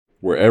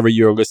Wherever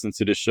you're listening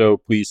to the show,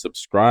 please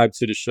subscribe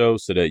to the show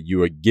so that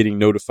you are getting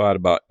notified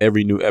about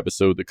every new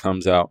episode that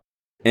comes out,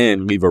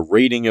 and leave a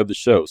rating of the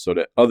show so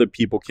that other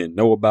people can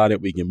know about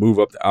it. We can move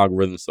up the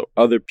algorithm so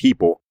other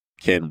people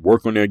can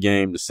work on their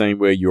game the same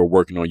way you're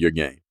working on your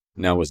game.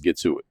 Now let's get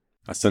to it.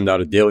 I send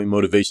out a daily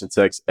motivation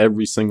text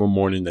every single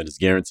morning that is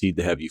guaranteed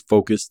to have you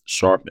focused,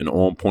 sharp, and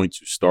on point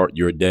to start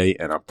your day.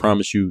 And I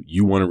promise you,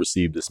 you want to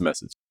receive this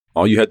message.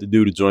 All you have to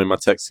do to join my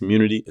text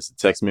community is to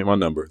text me at my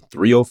number,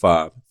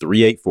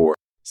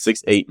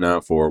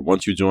 305-384-6894.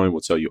 Once you join, we'll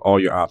tell you all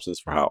your options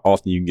for how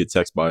often you can get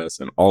text by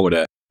us and all of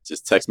that.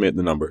 Just text me at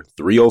the number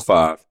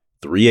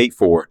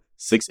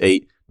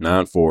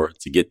 305-384-6894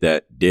 to get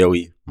that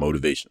daily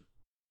motivation.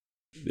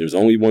 There's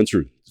only one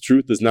truth. The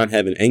truth does not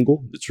have an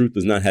angle. The truth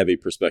does not have a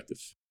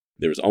perspective.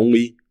 There's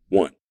only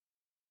one.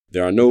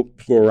 There are no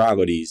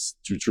pluralities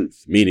to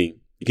truth, meaning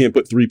you can't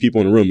put three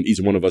people in a room and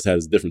each one of us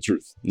has a different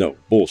truth. No,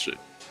 bullshit.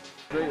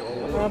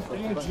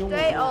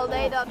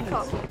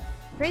 StrayAllDay.com.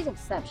 Pretty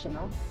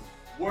exceptional.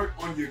 Work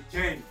on your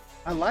game.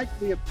 I like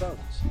the approach.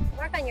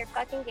 Work on your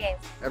fucking game.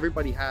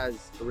 Everybody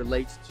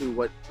relates to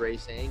what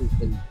Dre's saying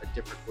in a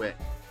different way.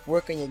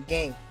 Work on your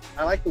game.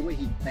 I like the way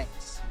he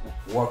thinks.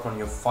 Work on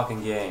your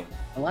fucking game.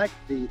 I like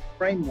the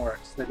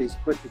frameworks that he's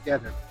put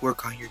together.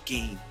 Work on your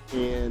game.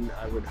 And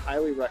I would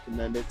highly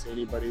recommend it to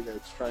anybody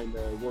that's trying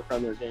to work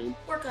on their game.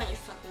 Work on your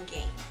fucking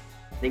game.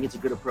 I think it's a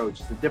good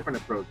approach. It's a different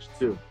approach,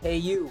 too. Hey,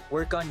 you,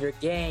 work on your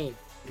game.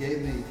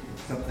 Gave me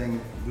something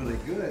really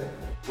good.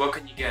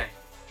 Work on your game.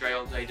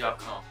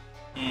 StrayAllDay.com.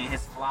 And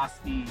his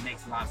philosophy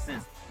makes a lot of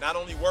sense. Not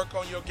only work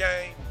on your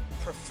game,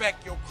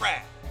 perfect your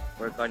craft.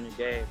 Work on your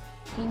game.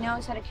 He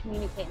knows how to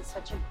communicate in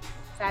such a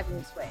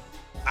fabulous way.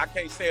 I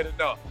can't say it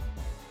enough.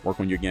 Work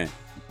on your game.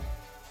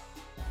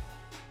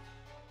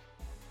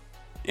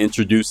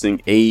 Introducing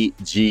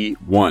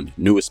AG1,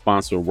 newest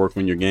sponsor of Work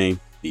on Your Game,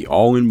 the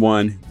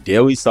all-in-one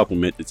daily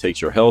supplement that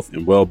takes your health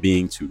and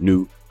well-being to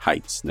new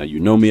heights. Now,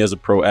 you know me as a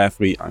pro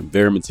athlete. I'm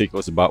very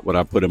meticulous about what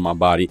I put in my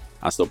body.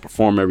 I still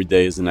perform every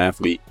day as an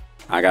athlete.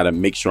 I got to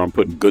make sure I'm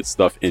putting good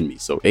stuff in me.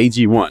 So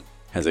AG1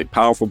 has a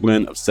powerful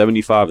blend of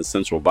 75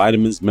 essential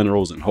vitamins,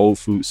 minerals, and whole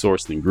food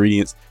sourced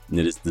ingredients, and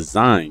it is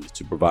designed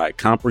to provide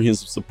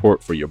comprehensive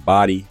support for your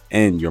body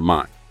and your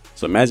mind.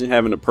 So imagine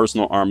having a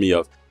personal army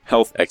of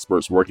health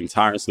experts working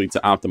tirelessly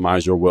to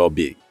optimize your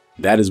well-being.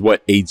 That is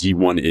what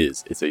AG1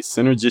 is. It's a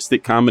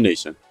synergistic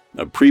combination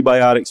of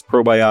prebiotics,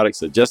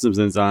 probiotics, digestive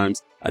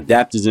enzymes,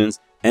 adaptogens,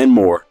 and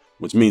more,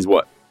 which means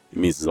what? It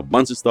means there's a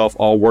bunch of stuff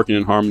all working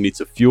in harmony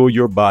to fuel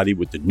your body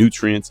with the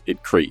nutrients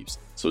it craves.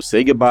 So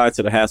say goodbye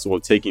to the hassle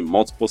of taking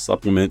multiple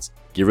supplements,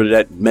 get rid of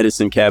that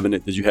medicine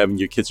cabinet that you have in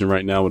your kitchen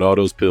right now with all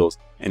those pills,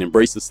 and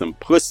embrace the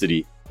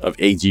simplicity of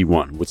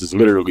AG1, which is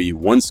literally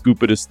one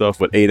scoop of this stuff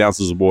with 8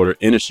 ounces of water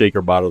in a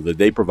shaker bottle that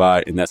they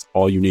provide, and that's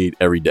all you need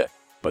every day.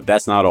 But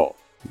that's not all.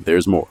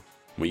 There's more.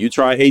 When you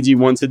try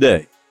AG1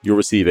 today, you'll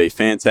receive a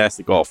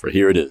fantastic offer.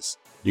 Here it is.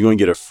 You're going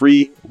to get a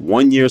free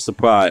 1-year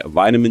supply of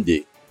vitamin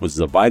D, which is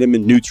a vital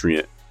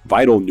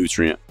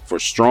nutrient for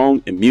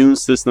strong immune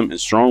system and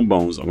strong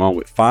bones, along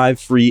with 5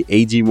 free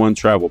AG1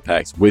 travel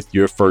packs with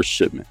your first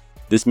shipment.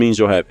 This means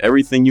you'll have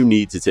everything you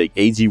need to take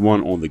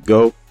AG1 on the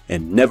go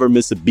and never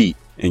miss a beat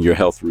in your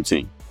health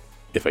routine.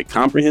 If a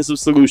comprehensive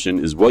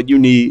solution is what you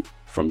need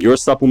from your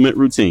supplement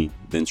routine,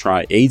 then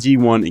try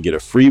AG1 and get a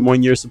free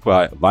 1-year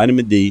supply of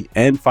vitamin D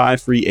and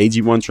 5 free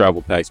AG1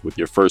 travel packs with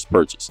your first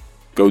purchase.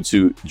 Go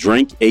to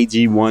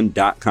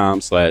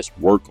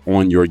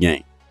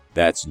drinkag1.com/workonyourgame.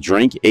 That's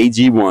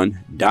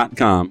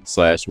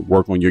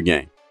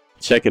drinkag1.com/workonyourgame.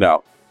 Check it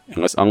out, and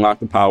let's unlock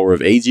the power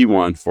of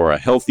AG1 for a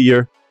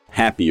healthier,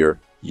 happier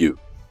you.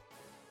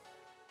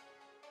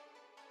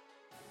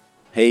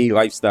 Hey,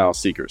 lifestyle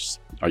seekers.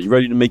 Are you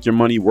ready to make your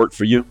money work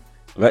for you?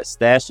 Let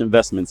Stash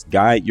Investments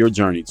guide your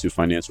journey to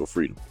financial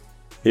freedom.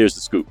 Here's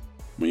the scoop.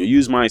 When you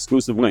use my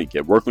exclusive link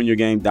at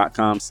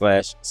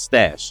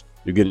workonyourgame.com/stash,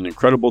 you get an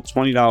incredible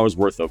 $20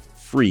 worth of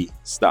free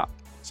stock.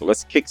 So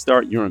let's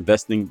kickstart your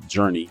investing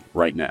journey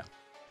right now.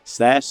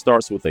 Stash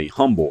starts with a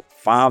humble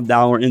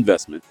 $5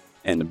 investment,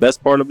 and the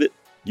best part of it,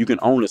 you can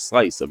own a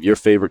slice of your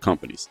favorite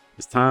companies.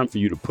 It's time for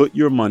you to put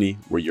your money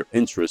where your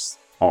interests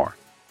are.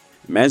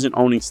 Imagine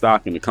owning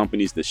stock in the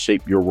companies that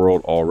shape your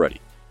world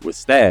already. With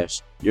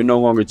Stash, you're no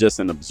longer just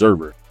an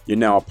observer. You're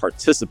now a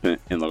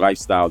participant in the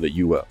lifestyle that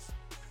you love.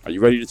 Are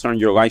you ready to turn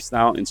your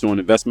lifestyle into an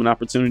investment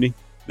opportunity?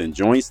 Then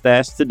join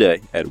Stash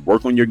today at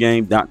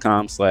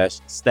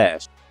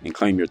workonyourgame.com/stash and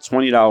claim your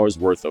 $20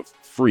 worth of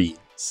free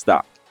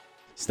stock.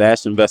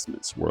 Stash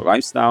Investments, where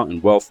lifestyle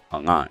and wealth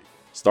align.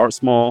 Start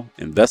small,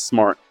 invest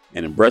smart,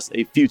 and embrace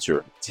a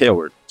future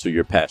tailored to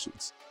your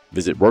passions.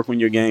 Visit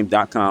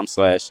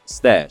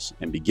workonyourgame.com/stash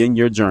and begin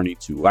your journey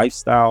to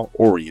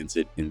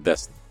lifestyle-oriented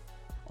investing.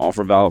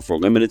 Offer valid for a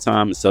limited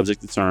time and subject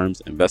to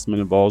terms.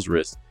 Investment involves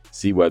risk.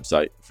 See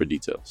website for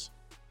details.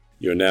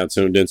 You're now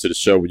tuned into the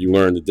show where you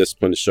learn the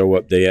discipline to show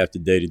up day after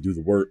day to do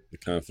the work, the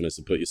confidence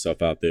to put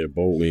yourself out there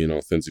boldly and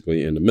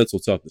authentically, and the mental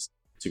toughness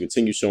to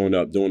continue showing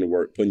up, doing the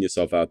work, putting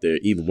yourself out there,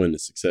 even when the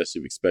success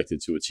you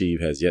expected to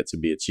achieve has yet to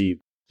be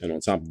achieved. And on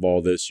top of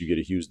all this, you get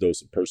a huge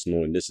dose of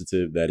personal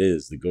initiative. That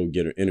is the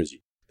go-getter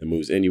energy that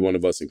moves any one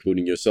of us,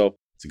 including yourself,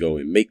 to go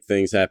and make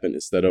things happen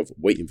instead of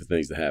waiting for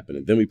things to happen.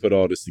 And then we put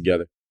all this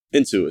together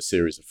into a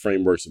series of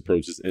frameworks,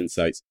 approaches,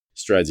 insights,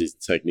 strategies,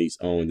 and techniques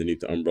all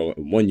underneath the umbrella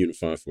of one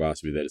unifying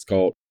philosophy that is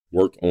called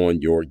Work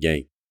on Your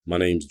Game. My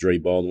name's Dre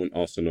Baldwin,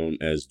 also known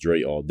as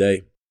Dre All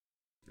Day,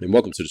 and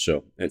welcome to the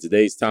show. And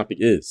today's topic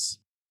is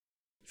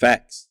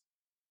facts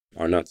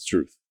are not the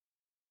truth.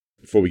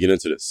 Before we get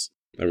into this,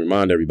 I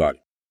remind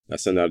everybody, I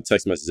send out a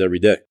text message every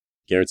day,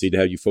 guaranteed to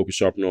have you focused,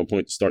 sharp, and on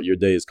point to start your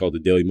day. It's called the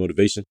Daily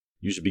Motivation.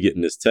 You should be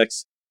getting this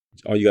text.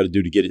 All you got to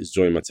do to get it is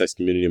join my text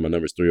community. My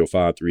number is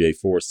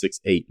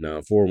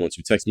 305-384-6894. Once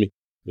you text me,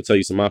 we'll tell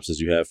you some options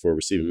you have for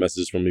receiving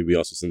messages from me. We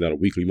also send out a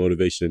weekly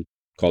motivation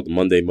called the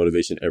Monday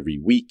Motivation every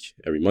week,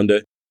 every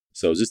Monday.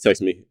 So just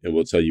text me and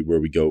we'll tell you where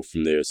we go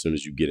from there as soon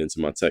as you get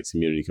into my text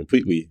community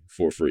completely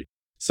for free.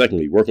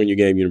 Secondly, Work on Your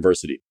Game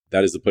University.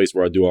 That is the place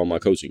where I do all my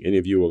coaching. Any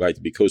of you would like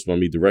to be coached by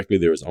me directly,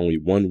 there is only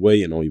one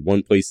way and only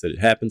one place that it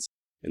happens,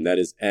 and that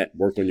is at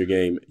Work on Your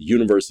Game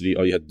University.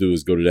 All you have to do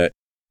is go to that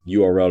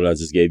URL that I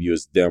just gave you.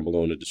 Is down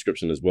below in the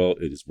description as well.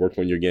 It is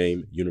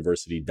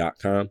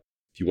workonyourgameuniversity.com.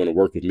 If you want to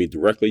work with me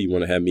directly, you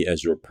want to have me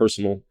as your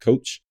personal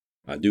coach,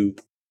 I do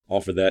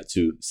offer that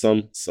to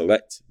some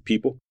select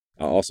people.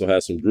 I also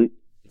have some group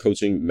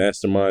coaching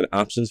mastermind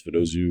options for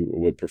those of you who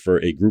would prefer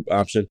a group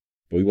option.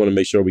 But we want to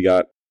make sure we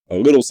got a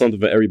little something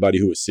for everybody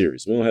who is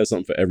serious. We don't have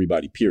something for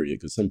everybody, period,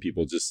 because some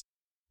people just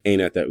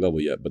ain't at that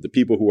level yet. But the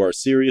people who are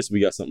serious,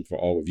 we got something for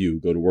all of you.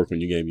 Go to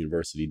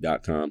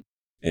workonyourgameuniversity.com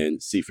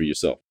and see for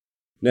yourself.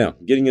 Now,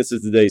 getting into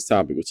today's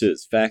topic, which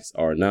is facts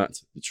are not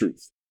the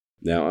truth.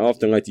 Now, I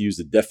often like to use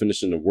the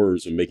definition of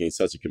words when making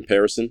such a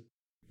comparison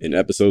in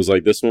episodes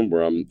like this one,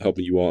 where I'm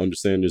helping you all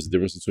understand there's a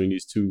difference between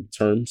these two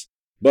terms.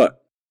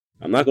 But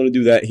I'm not going to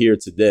do that here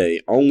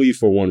today, only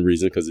for one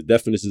reason, because the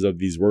definitions of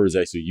these words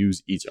actually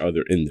use each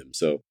other in them.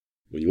 So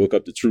when you look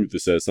up the truth,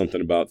 it says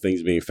something about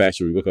things being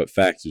factual. You look up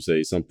facts, you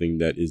say something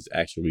that is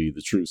actually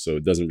the truth. So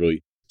it doesn't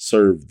really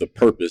serve the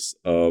purpose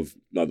of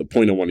the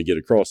point I want to get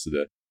across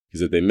today.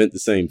 Because if they meant the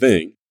same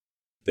thing,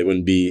 they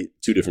wouldn't be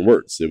two different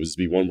words. It would just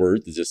be one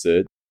word that just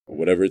said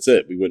whatever it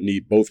said. We wouldn't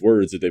need both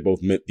words if they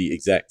both meant the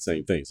exact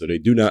same thing. So they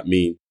do not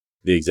mean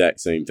the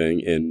exact same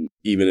thing. And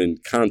even in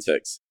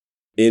context,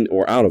 in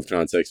or out of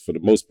context, for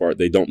the most part,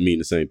 they don't mean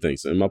the same thing.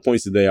 So in my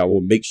points today, I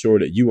will make sure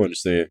that you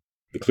understand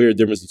the clear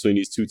difference between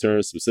these two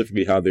terms,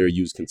 specifically how they're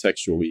used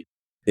contextually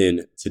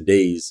in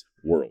today's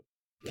world.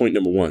 Point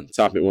number one,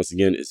 topic once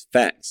again is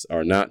facts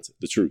are not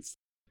the truth.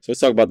 So let's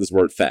talk about this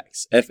word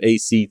facts,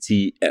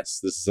 F-A-C-T-S.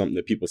 This is something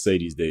that people say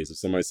these days. If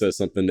somebody says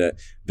something that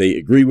they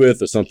agree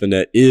with or something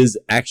that is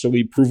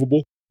actually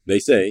provable, they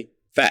say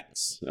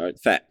facts. All right,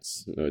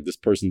 facts. This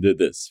person did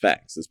this,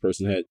 facts. This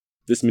person had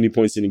this many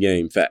points in the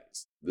game,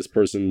 facts. This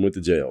person went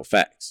to jail,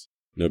 facts.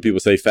 People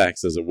say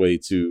facts as a way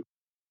to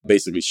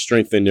basically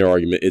strengthen their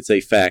argument. It's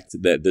a fact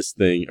that this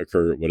thing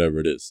occurred, whatever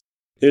it is.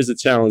 Here's the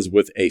challenge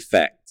with a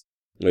fact,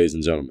 ladies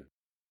and gentlemen.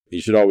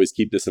 You should always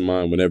keep this in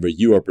mind whenever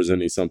you are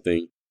presenting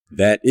something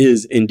that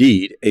is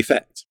indeed a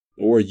fact,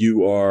 or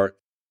you are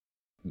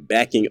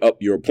backing up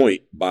your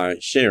point by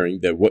sharing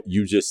that what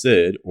you just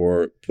said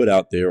or put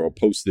out there or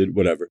posted,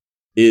 whatever,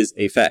 is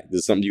a fact.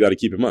 This is something you got to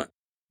keep in mind.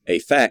 A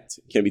fact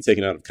can be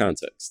taken out of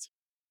context.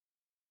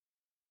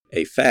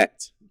 A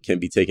fact can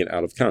be taken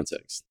out of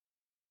context.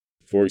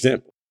 For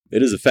example,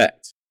 it is a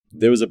fact.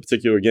 There was a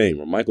particular game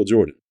where Michael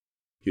Jordan,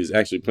 he was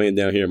actually playing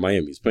down here in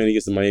Miami. He was playing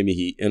against the Miami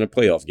Heat in a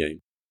playoff game.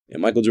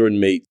 And Michael Jordan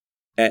made,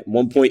 at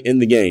one point in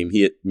the game,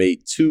 he had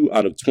made 2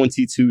 out of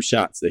 22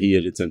 shots that he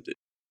had attempted.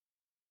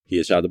 He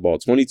had shot the ball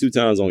 22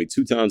 times. Only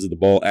 2 times did the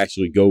ball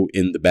actually go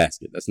in the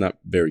basket. That's not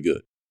very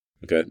good.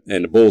 Okay.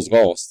 And the Bulls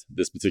lost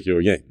this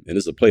particular game. And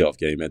it's a playoff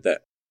game at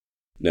that.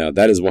 Now,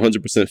 that is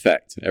 100%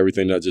 fact.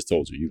 Everything that I just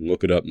told you. You can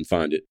look it up and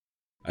find it.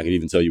 I can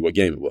even tell you what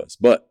game it was.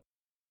 But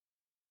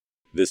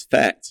this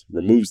fact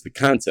removes the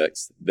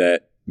context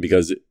that,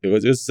 because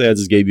let's say I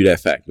just gave you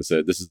that fact. I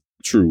said, this is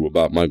true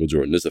about Michael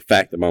Jordan. This is a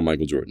fact about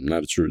Michael Jordan.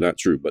 Not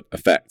true, but a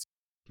fact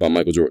about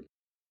Michael Jordan.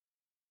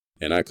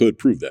 And I could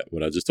prove that,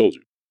 what I just told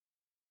you.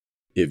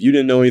 If you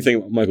didn't know anything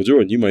about Michael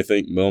Jordan, you might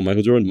think, well,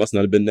 Michael Jordan must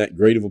not have been that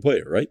great of a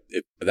player, right?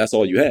 If that's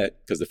all you had,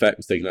 because the fact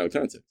was taken out of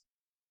context.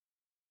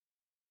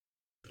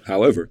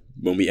 However,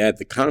 when we add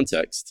the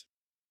context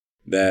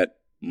that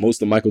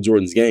most of Michael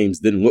Jordan's games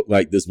didn't look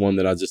like this one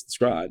that I just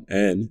described,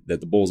 and that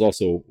the Bulls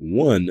also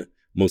won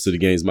most of the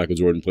games Michael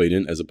Jordan played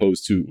in as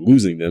opposed to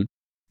losing them,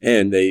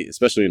 and they,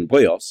 especially in the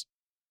playoffs,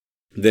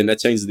 then that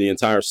changes the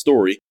entire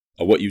story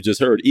of what you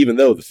just heard, even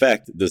though the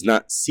fact does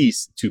not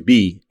cease to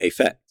be a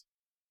fact.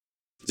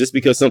 Just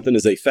because something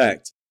is a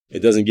fact, it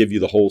doesn't give you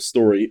the whole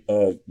story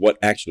of what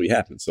actually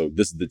happened. So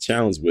this is the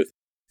challenge with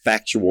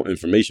factual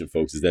information,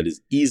 folks, is that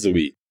it's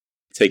easily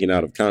taken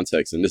out of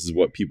context. And this is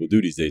what people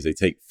do these days. They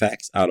take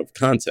facts out of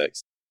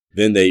context,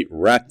 then they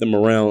wrap them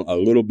around a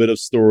little bit of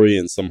story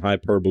and some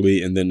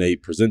hyperbole, and then they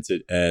present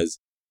it as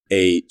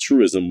a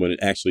truism when it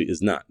actually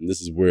is not. And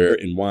this is where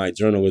and why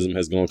journalism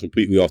has gone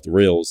completely off the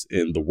rails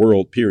in the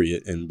world,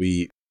 period. And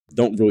we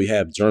don't really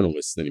have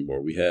journalists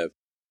anymore. We have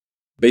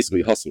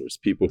basically hustlers,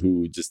 people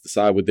who just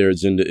decide what their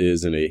agenda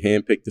is and they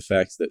handpick the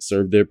facts that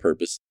serve their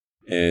purpose.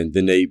 And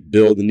then they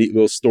build a neat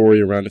little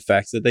story around the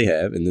facts that they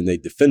have. And then they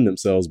defend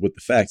themselves with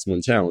the facts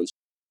when challenged.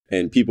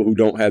 And people who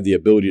don't have the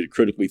ability to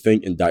critically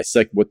think and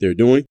dissect what they're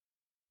doing,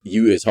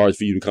 it's hard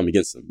for you to come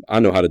against them. I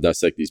know how to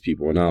dissect these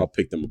people and I'll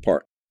pick them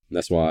apart. And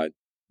that's why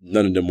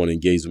none of them want to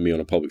engage with me on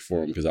a public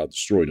forum, because I'll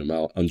destroy them.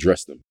 I'll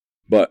undress them.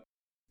 But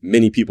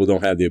many people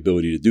don't have the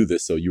ability to do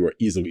this. So you are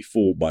easily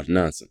fooled by the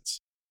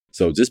nonsense.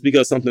 So just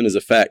because something is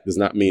a fact does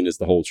not mean it's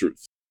the whole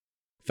truth.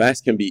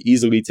 Facts can be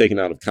easily taken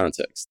out of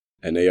context,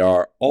 and they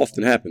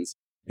often happens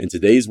in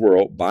today's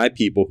world by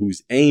people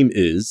whose aim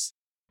is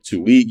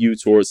to lead you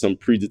towards some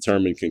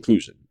predetermined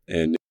conclusion.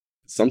 And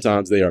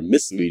sometimes they are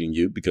misleading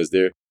you because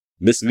they're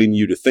misleading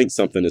you to think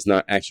something is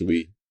not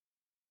actually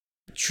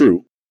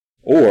true,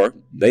 or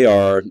they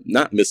are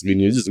not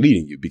misleading you, just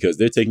leading you because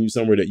they're taking you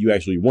somewhere that you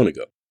actually want to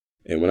go.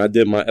 And when I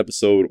did my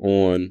episode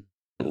on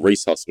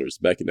race hustlers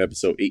back in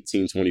episode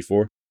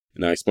 1824,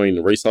 and I explained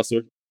the race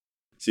hustler.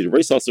 See, the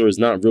race hustler is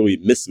not really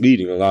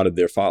misleading a lot of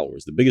their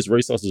followers. The biggest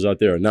race hustlers out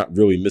there are not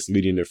really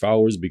misleading their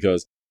followers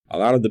because a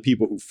lot of the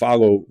people who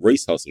follow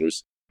race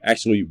hustlers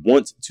actually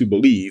want to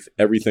believe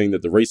everything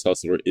that the race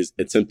hustler is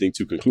attempting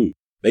to conclude.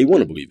 They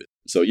want to believe it.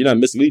 So you're not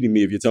misleading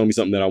me if you're telling me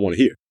something that I want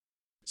to hear.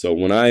 So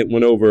when I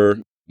went over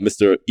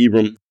Mr.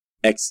 Ibram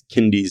X.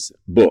 Kendi's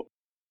book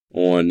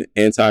on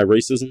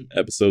anti-racism,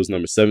 episodes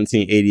number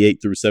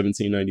 1788 through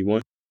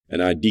 1791,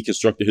 and I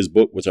deconstructed his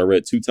book, which I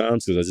read 2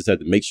 times because I just had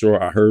to make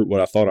sure I heard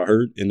what I thought I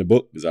heard in the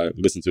book because I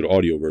listened to the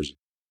audio version.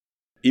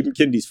 Ibram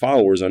Kendi's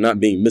followers are not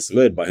being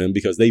misled by him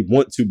because they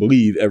want to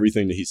believe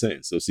everything that he's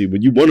saying. So see,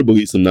 when you want to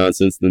believe some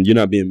nonsense, then you're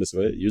not being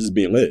misled. You're just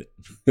being led.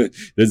 They're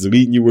just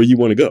leading you where you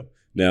want to go.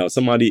 Now, if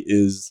somebody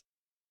is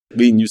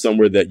leading you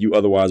somewhere that you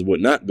otherwise would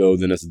not go,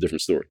 then that's a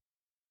different story.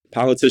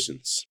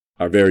 Politicians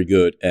are very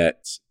good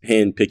at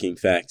handpicking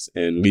facts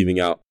and leaving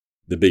out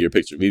the bigger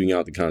picture, leaving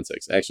out the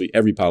context. Actually,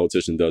 every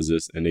politician does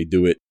this and they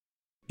do it.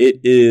 It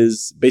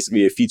is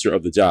basically a feature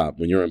of the job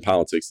when you're in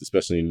politics,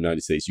 especially in the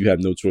United States. You have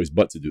no choice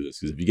but to do this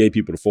because if you gave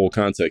people the full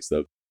context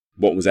of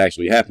what was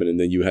actually happening,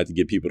 then you had to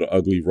give people the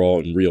ugly, raw,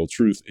 and real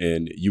truth,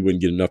 and you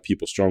wouldn't get enough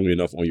people strongly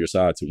enough on your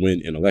side to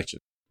win an election.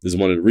 This is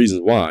one of the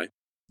reasons why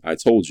I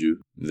told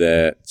you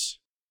that.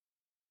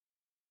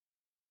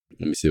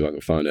 Let me see if I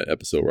can find that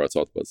episode where I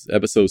talked about this.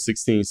 Episode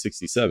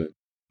 1667.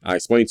 I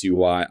explained to you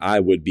why I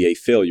would be a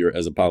failure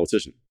as a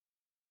politician.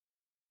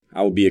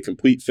 I would be a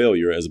complete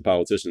failure as a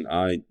politician.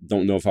 I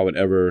don't know if I would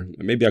ever,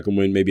 maybe I can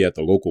win maybe at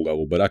the local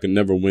level, but I can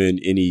never win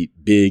any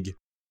big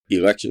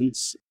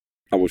elections.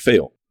 I would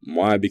fail.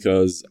 Why?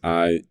 Because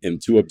I am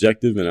too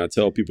objective and I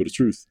tell people the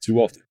truth too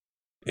often.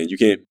 And you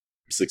can't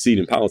succeed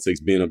in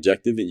politics being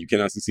objective, and you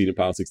cannot succeed in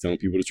politics telling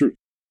people the truth.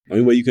 The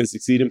only way you can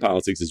succeed in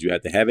politics is you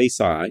have to have a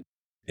side,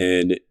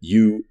 and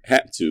you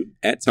have to,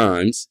 at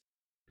times,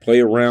 play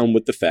around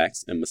with the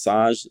facts and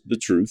massage the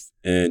truth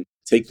and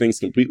take things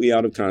completely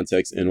out of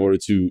context in order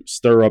to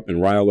stir up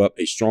and rile up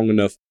a strong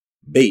enough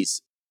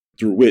base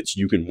through which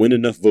you can win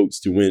enough votes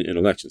to win an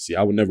election. See,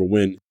 I would never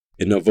win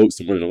enough votes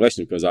to win an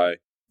election because I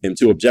am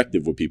too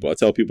objective with people. I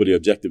tell people the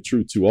objective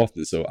truth too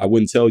often. So I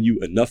wouldn't tell you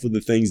enough of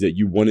the things that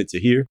you wanted to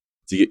hear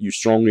to get you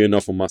strongly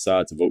enough on my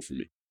side to vote for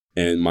me.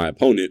 And my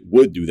opponent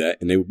would do that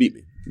and they would beat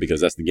me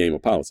because that's the game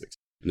of politics.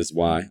 And that's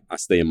why I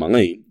stay in my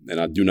lane and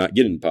I do not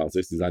get into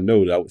politics because I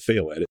know that I would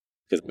fail at it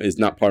because it's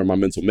not part of my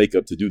mental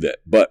makeup to do that.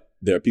 But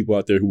there are people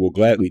out there who will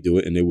gladly do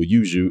it and they will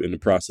use you in the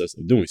process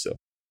of doing so.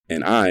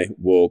 And I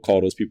will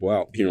call those people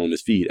out here on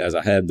this feed as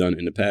I have done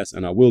in the past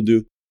and I will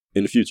do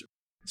in the future.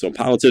 So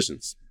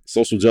politicians,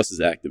 social justice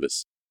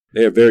activists,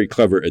 they are very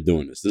clever at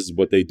doing this. This is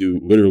what they do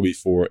literally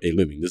for a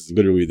living. This is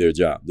literally their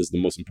job. This is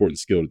the most important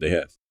skill that they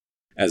have.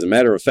 As a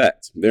matter of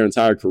fact, their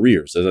entire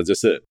careers, as I just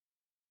said,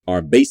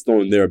 are based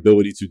on their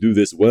ability to do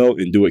this well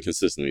and do it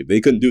consistently. If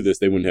they couldn't do this,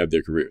 they wouldn't have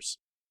their careers.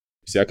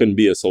 See, I couldn't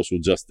be a social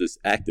justice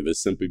activist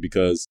simply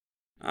because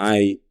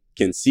I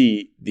can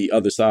see the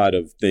other side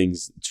of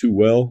things too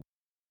well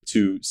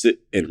to sit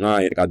and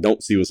lie. I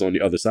don't see what's on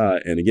the other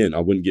side. And again, I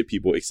wouldn't get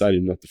people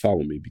excited enough to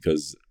follow me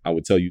because I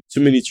would tell you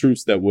too many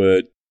truths that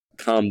would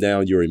calm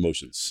down your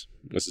emotions.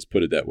 Let's just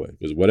put it that way.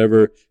 Because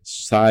whatever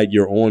side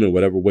you're on and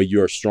whatever way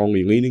you are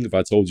strongly leaning, if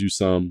I told you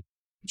some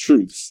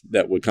truths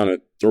that would kind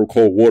of throw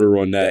cold water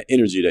on that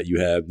energy that you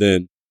have,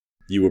 then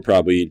you would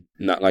probably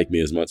not like me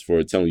as much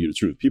for telling you the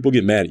truth. People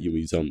get mad at you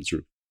when you tell them the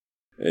truth.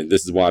 And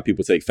this is why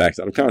people take facts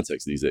out of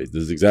context these days.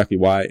 This is exactly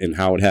why and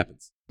how it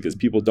happens. Because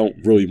people don't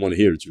really want to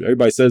hear the truth.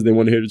 Everybody says they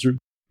want to hear the truth,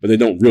 but they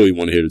don't really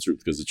want to hear the truth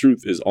because the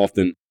truth is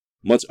often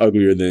much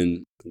uglier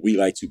than we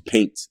like to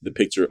paint the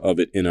picture of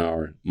it in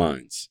our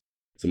minds.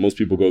 So most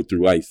people go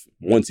through life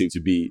wanting to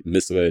be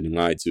misled and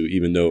lied to,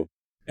 even though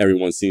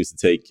everyone seems to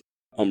take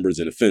umbrage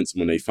and offense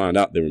when they find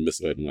out they were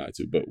misled and lied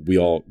to. But we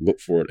all look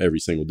for it every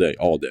single day,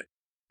 all day.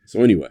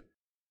 So anyway,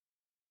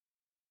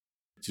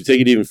 to take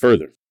it even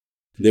further,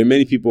 There are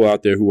many people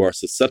out there who are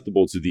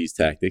susceptible to these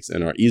tactics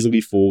and are easily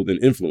fooled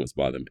and influenced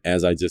by them,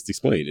 as I just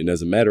explained. And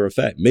as a matter of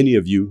fact, many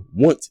of you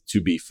want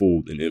to be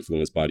fooled and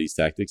influenced by these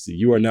tactics.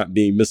 You are not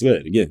being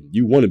misled. Again,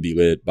 you want to be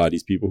led by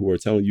these people who are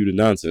telling you the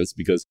nonsense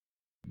because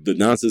the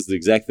nonsense is the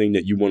exact thing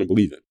that you want to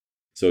believe in.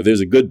 So there's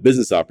a good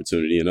business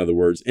opportunity, in other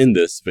words, in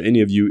this for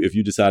any of you, if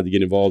you decide to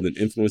get involved in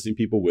influencing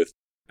people with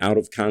out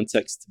of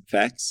context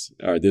facts.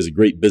 All right, there's a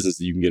great business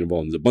that you can get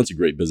involved in. There's a bunch of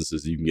great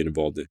businesses that you can get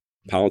involved in.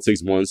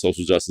 Politics, one,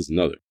 social justice,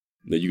 another.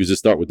 That you can just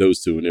start with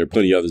those two, and there are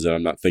plenty others that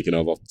I'm not thinking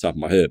of off the top of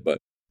my head. But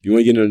if you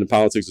want to get into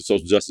politics or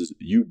social justice,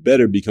 you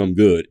better become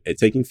good at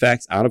taking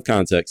facts out of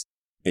context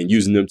and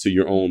using them to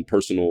your own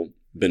personal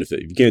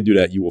benefit. If you can't do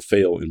that, you will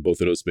fail in both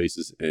of those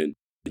spaces, and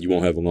you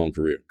won't have a long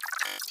career.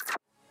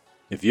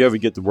 If you ever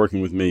get to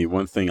working with me,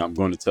 one thing I'm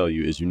going to tell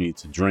you is you need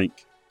to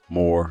drink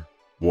more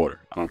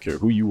water. I don't care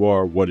who you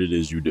are, what it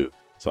is you do.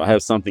 So I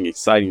have something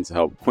exciting to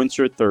help quench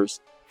your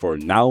thirst for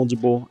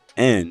knowledgeable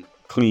and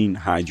clean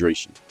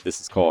hydration. This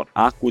is called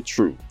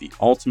AquaTrue, the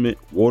ultimate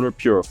water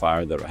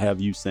purifier that will have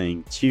you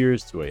saying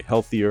cheers to a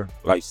healthier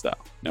lifestyle.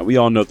 Now, we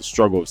all know the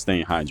struggle of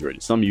staying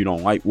hydrated. Some of you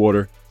don't like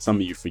water. Some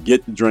of you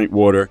forget to drink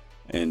water.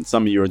 And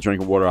some of you are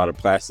drinking water out of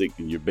plastic,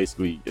 and you're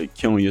basically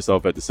killing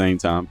yourself at the same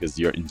time because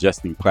you're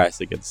ingesting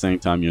plastic at the same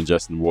time you're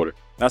ingesting water.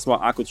 That's why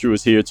AquaTrue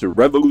is here to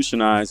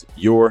revolutionize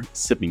your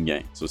sipping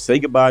game. So say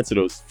goodbye to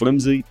those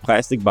flimsy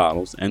plastic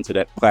bottles and to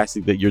that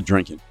plastic that you're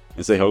drinking,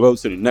 and say hello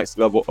to the next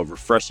level of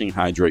refreshing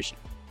hydration.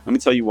 Let me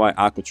tell you why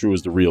AquaTrue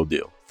is the real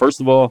deal.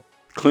 First of all,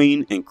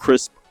 clean and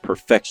crisp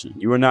perfection.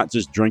 You are not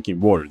just drinking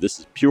water. This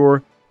is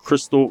pure,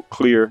 crystal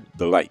clear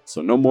delight.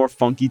 So no more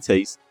funky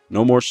taste,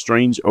 no more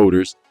strange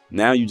odors.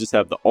 Now you just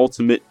have the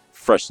ultimate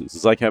freshness.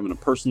 It's like having a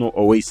personal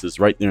oasis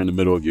right there in the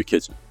middle of your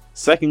kitchen.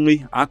 Secondly,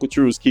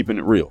 AquaTrue is keeping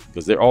it real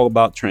because they're all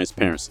about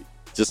transparency,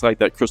 just like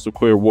that crystal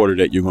clear water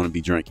that you're going to be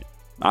drinking.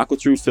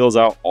 AquaTrue fills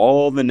out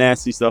all the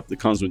nasty stuff that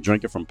comes with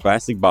drinking from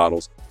plastic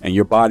bottles, and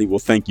your body will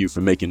thank you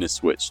for making this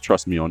switch.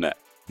 Trust me on that.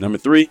 Number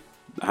 3,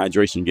 the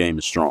hydration game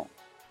is strong.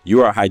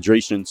 You are a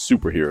hydration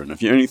superhero. And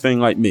if you're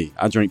anything like me,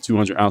 I drink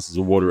 200 ounces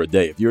of water a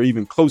day. If you're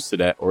even close to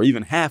that or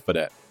even half of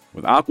that,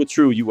 with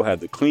AquaTrue, you will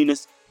have the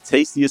cleanest,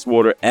 tastiest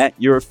water at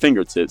your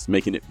fingertips,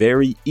 making it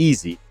very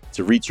easy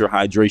to reach your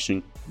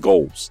hydration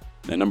goals.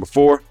 And number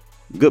 4,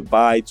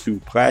 goodbye to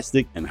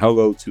plastic and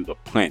hello to the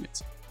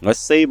planet. Let's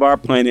save our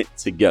planet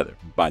together.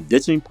 By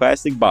ditching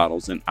plastic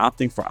bottles and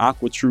opting for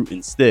AquaTrue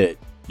instead,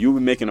 you'll be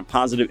making a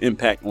positive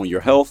impact on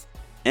your health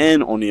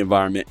and on the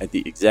environment at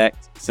the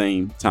exact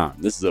same time.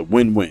 This is a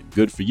win-win.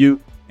 Good for you,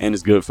 and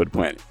it's good for the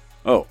planet.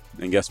 Oh,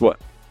 and guess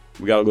what?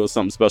 We got a little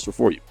something special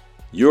for you.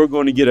 You're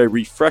going to get a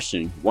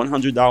refreshing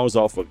 $100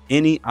 off of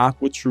any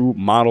AquaTrue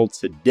model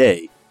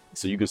today,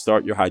 so you can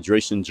start your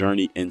hydration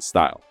journey in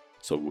style.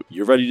 So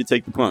you're ready to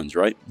take the plunge,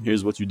 right?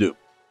 Here's what you do.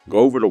 Go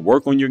over to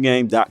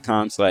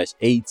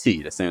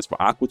workonyourgame.com/AT. That stands for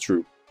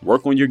AquaTrue.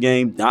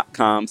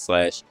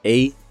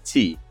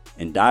 Workonyourgame.com/AT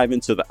and dive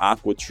into the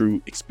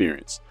AquaTrue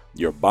experience.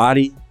 Your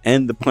body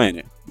and the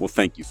planet will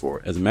thank you for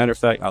it. As a matter of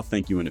fact, I'll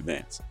thank you in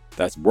advance.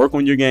 That's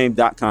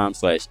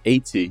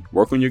workonyourgame.com/AT.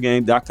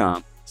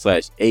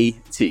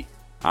 Workonyourgame.com/AT.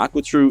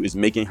 AquaTrue is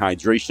making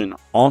hydration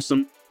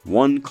awesome,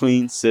 one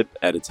clean sip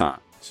at a time.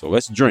 So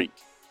let's drink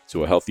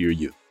to a healthier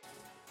you.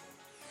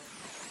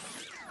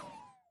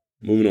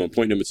 Moving on,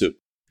 point number 2.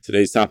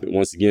 Today's topic,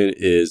 once again,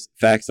 is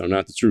facts are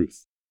not the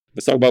truth.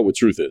 Let's talk about what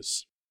truth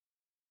is.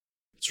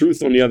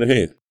 Truth, on the other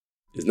hand,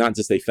 is not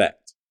just a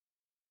fact.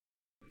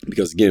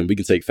 Because, again, we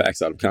can take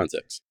facts out of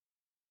context.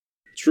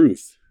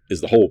 Truth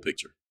is the whole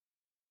picture.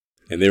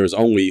 And there is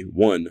only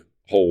one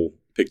whole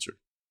picture.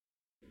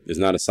 There's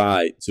not a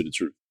side to the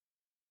truth.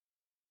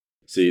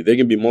 See, there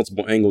can be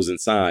multiple angles and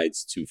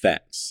sides to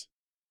facts.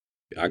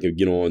 I could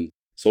get on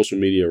social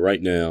media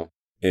right now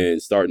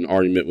and start an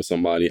argument with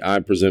somebody. I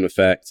present a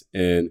fact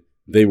and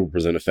they will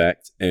present a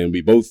fact, and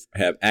we both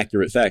have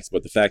accurate facts,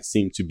 but the facts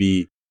seem to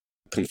be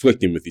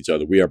conflicting with each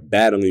other. We are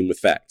battling with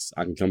facts.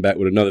 I can come back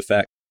with another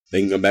fact.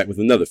 They can come back with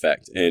another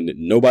fact, and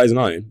nobody's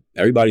lying.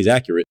 Everybody's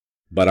accurate,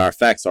 but our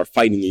facts are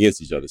fighting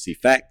against each other. See,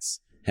 facts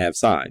have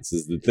sides.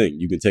 This is the thing.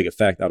 You can take a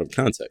fact out of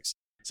context.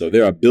 So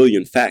there are a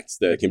billion facts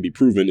that can be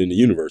proven in the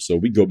universe. So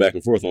we go back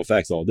and forth on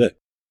facts all day.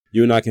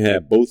 You and I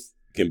can both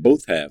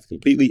have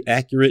completely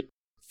accurate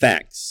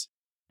facts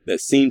that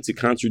seem to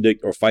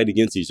contradict or fight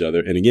against each other.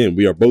 And again,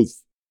 we are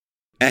both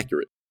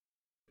accurate.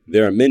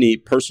 There are many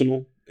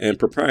personal and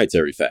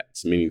proprietary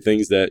facts, meaning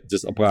things that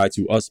just apply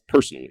to us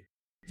personally.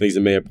 Things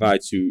that may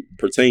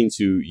pertain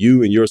to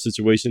you and your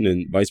situation,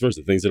 and vice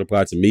versa. Things that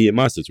apply to me and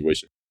my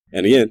situation.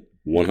 And again,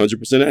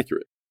 100%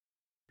 accurate.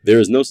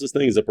 There is no such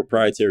thing as a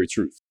proprietary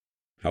truth.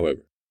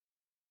 However,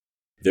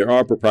 there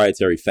are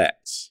proprietary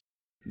facts.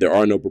 There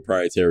are no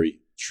proprietary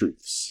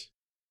truths.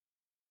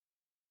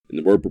 And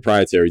the word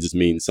proprietary just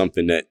means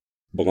something that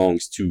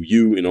belongs to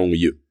you and only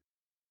you.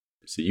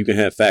 So you can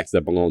have facts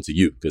that belong to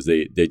you because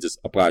they just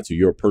apply to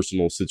your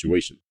personal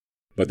situation.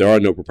 But there are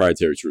no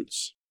proprietary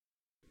truths.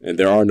 And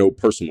there are no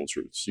personal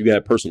truths. You can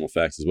have personal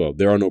facts as well.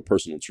 There are no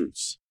personal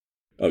truths.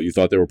 Oh, you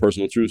thought there were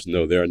personal truths?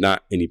 No, there are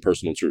not any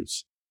personal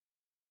truths.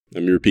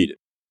 Let me repeat it.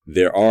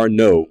 There are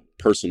no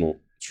personal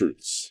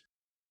truths.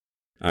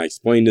 I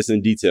explained this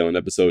in detail in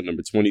episode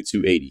number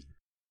 2280.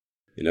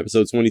 In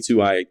episode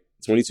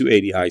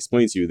 2280, I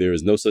explained to you there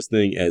is no such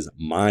thing as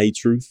my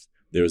truth.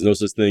 There is no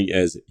such thing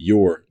as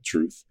your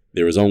truth.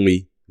 There is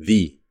only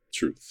the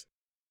truth.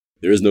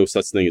 There is no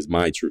such thing as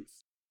my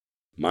truth.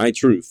 My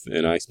truth,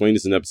 and I explained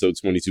this in episode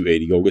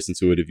 2280. Go listen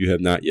to it if you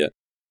have not yet.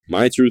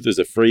 My truth is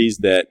a phrase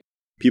that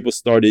people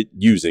started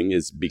using.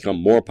 It's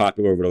become more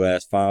popular over the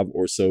last 5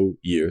 or so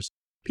years.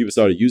 People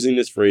started using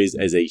this phrase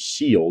as a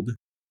shield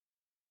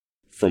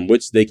from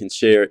which they can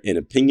share an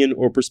opinion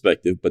or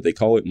perspective, but they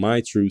call it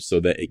my truth so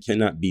that it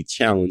cannot be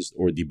challenged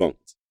or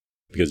debunked.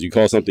 Because you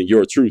call something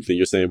your truth and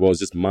you're saying, well, it's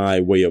just my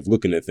way of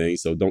looking at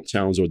things, so don't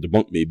challenge or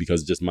debunk me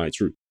because it's just my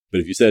truth.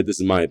 But if you said this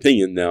is my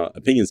opinion, now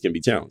opinions can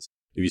be challenged.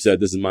 If you said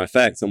this is my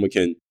fact, someone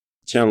can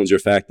challenge your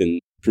fact and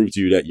prove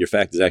to you that your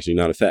fact is actually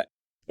not a fact.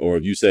 Or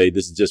if you say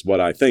this is just what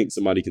I think,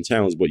 somebody can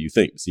challenge what you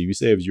think. See, if you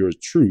say it's your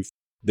truth,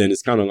 then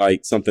it's kind of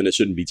like something that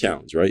shouldn't be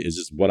challenged, right? It's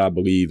just what I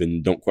believe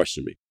and don't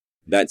question me.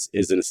 That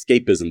is an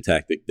escapism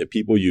tactic that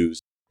people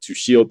use to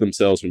shield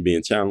themselves from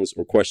being challenged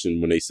or questioned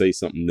when they say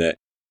something that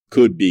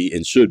could be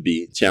and should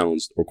be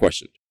challenged or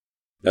questioned.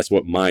 That's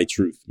what my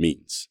truth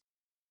means.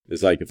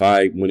 It's like if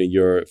I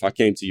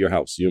came to your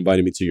house, you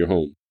invited me to your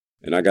home,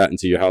 and I got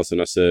into your house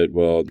and I said,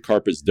 well, the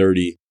carpet's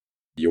dirty,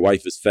 your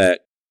wife is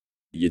fat,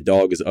 your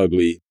dog is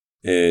ugly,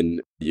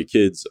 and your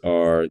kids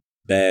are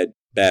bad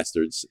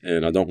bastards,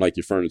 and I don't like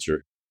your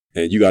furniture.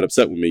 And you got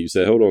upset with me. You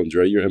said, hold on,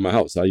 Dre, you're in my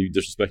house. How are you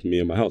disrespecting me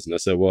in my house? And I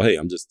said, well, hey,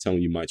 I'm just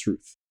telling you my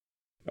truth.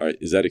 All right.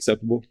 Is that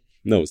acceptable?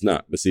 No, it's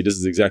not. But see, this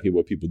is exactly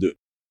what people do.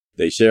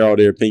 They share all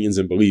their opinions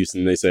and beliefs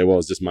and they say, well,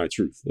 it's just my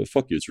truth. Well,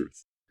 fuck your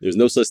truth. There's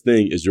no such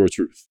thing as your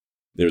truth.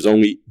 There's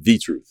only the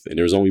truth, and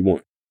there's only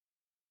one.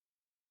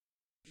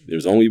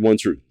 There's only one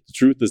truth. The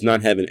truth does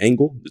not have an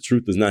angle. The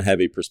truth does not have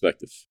a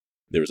perspective.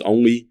 There is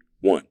only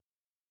one.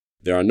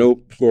 There are no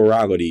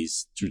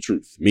pluralities to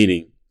truth,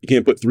 meaning you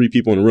can't put 3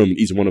 people in a room and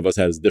each one of us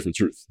has a different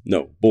truth.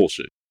 No,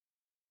 bullshit.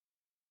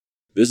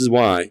 This is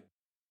why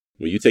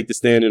when you take the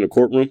stand in a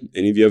courtroom,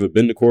 any of you ever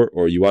been to court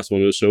or you watch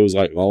one of those shows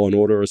like Law and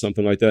Order or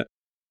something like that,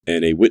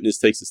 and a witness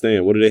takes the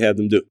stand, what do they have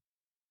them do?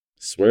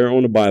 Swear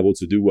on the Bible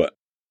to do what?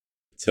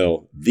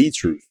 Tell the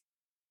truth,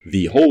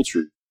 the whole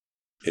truth,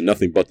 and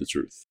nothing but the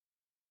truth.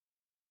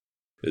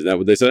 Isn't that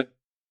what they say?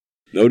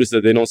 Notice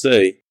that they don't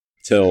say,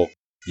 tell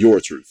your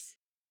truth.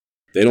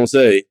 They don't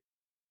say,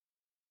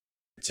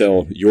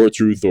 tell your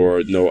truth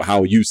or know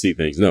how you see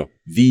things. No,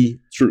 the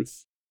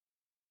truth.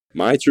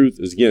 My truth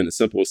is, again, a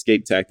simple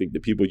escape tactic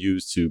that people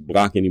use to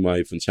block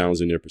anybody from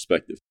challenging their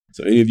perspective.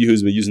 So any of you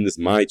who's been using this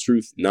my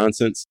truth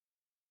nonsense,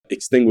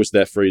 extinguish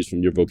that phrase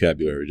from your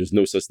vocabulary. There's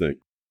no such thing.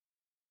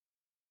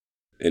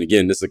 And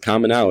again, this is a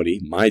commonality.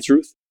 My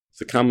truth.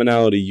 It's a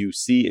commonality you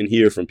see and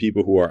hear from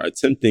people who are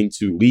attempting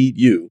to lead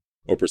you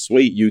or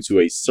persuade you to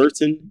a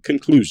certain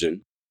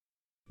conclusion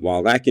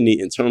while lacking the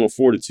internal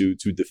fortitude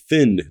to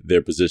defend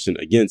their position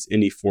against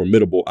any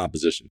formidable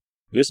opposition.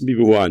 And there's some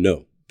people who I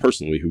know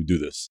personally who do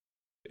this.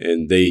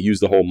 And they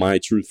use the whole my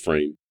truth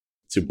frame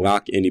to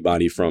block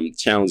anybody from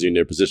challenging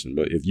their position.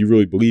 But if you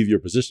really believe your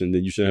position,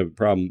 then you shouldn't have a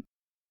problem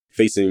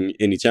facing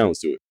any challenge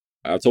to it.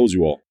 I told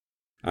you all.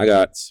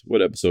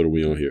 What episode are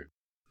we on here?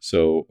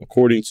 So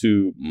according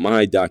to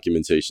my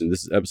documentation,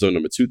 this is episode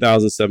number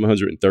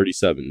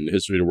 2737 in the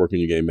History of the Work on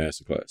Your Game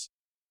Masterclass.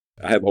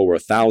 I have over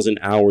 1,000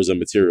 hours of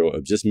material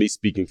of just me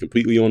speaking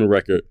completely on the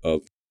record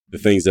of the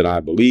things that I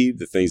believe,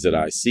 the things that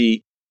I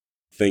see,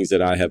 things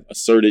that I have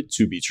asserted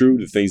to be true,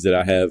 the things that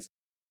I have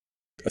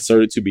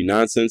asserted to be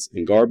nonsense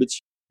and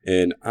garbage.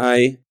 And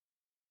I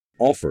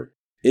offer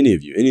any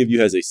of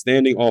you has a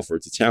standing offer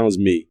to challenge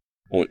me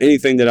on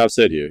anything that I've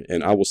said here,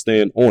 and I will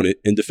stand on it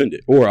and defend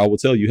it. Or I will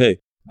tell you, hey,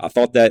 I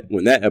thought that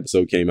when that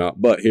episode came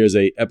out, but here's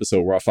a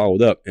episode where I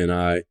followed up and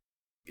I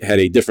had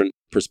a different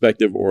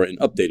perspective or an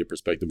updated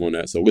perspective on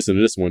that. So listen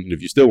to this one. And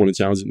if you still want to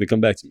challenge it, then come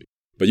back to me.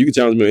 But you can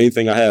challenge me on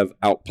anything I have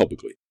out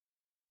publicly.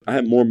 I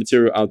have more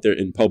material out there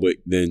in public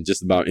than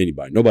just about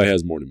anybody. Nobody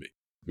has more than me.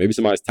 Maybe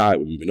somebody's tied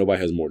with me, but nobody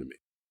has more than me.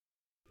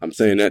 I'm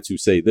saying that to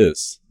say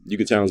this. You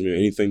can challenge me on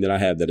anything that I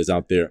have that is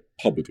out there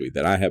publicly,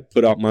 that I have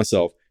put out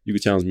myself. You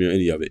can challenge me on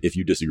any of it if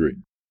you disagree.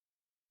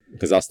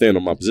 Because I'll stand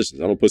on my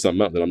positions. I don't put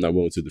something out that I'm not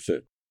willing to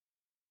defend.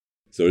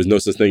 So there's no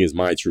such thing as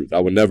my truth. I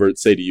would never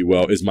say to you,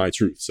 well, it's my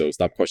truth, so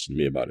stop questioning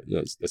me about it.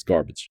 No, that's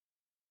garbage.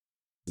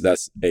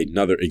 That's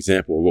another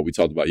example of what we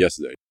talked about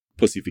yesterday.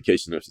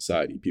 Pussification of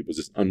society. People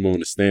just unwilling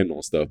to stand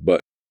on stuff,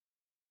 but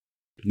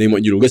they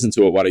want you to listen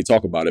to it while they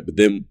talk about it. But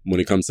then when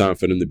it comes time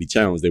for them to be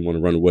challenged, they want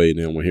to run away and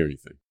they don't want to hear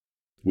anything.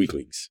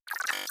 Weaklings.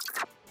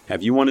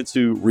 Have you wanted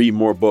to read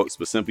more books,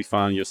 but simply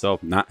find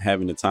yourself not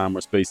having the time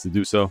or space to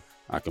do so?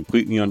 I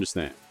completely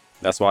understand.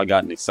 That's why I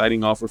got an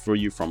exciting offer for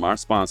you from our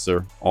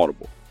sponsor,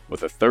 Audible.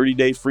 With a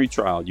 30-day free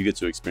trial, you get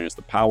to experience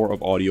the power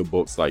of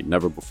audiobooks like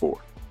never before.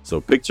 So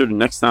picture the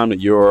next time that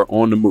you're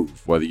on the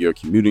move, whether you're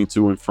commuting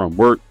to and from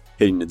work,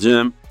 hitting the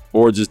gym,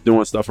 or just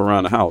doing stuff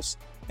around the house.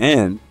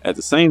 And at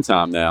the same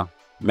time now,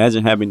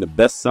 Imagine having the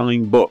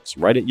best-selling books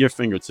right at your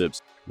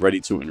fingertips, ready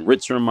to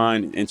enrich your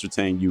mind and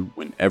entertain you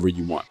whenever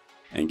you want.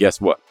 And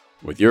guess what?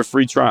 With your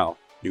free trial,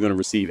 you're going to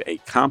receive a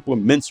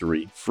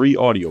complimentary free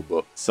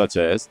audiobook such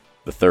as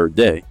The Third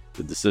Day,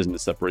 The Decision That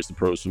Separates the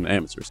Pros from the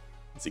Amateurs.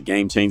 It's a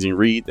game-changing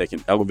read that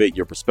can elevate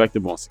your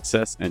perspective on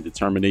success and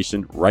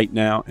determination right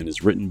now and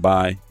is written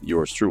by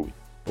yours truly.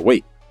 But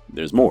wait,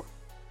 there's more.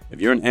 If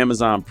you're an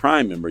Amazon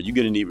Prime member, you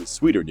get an even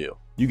sweeter deal.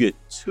 You get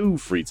 2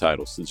 free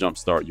titles to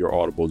jumpstart your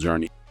Audible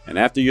journey. And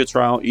after your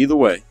trial, either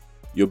way,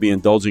 you'll be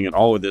indulging in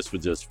all of this for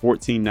just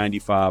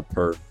 $14.95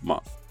 per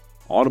month.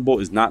 Audible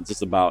is not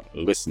just about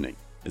listening.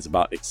 It's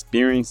about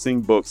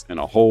experiencing books in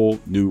a whole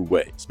new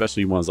way,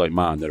 especially ones like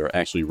mine that are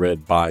actually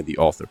read by the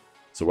author.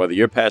 So whether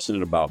you're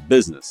passionate about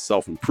business,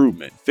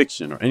 self-improvement,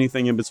 fiction, or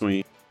anything in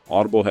between,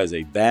 Audible has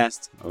a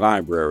vast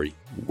library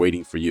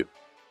waiting for you.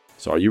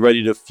 So are you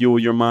ready to fuel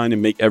your mind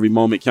and make every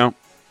moment count?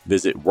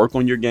 Visit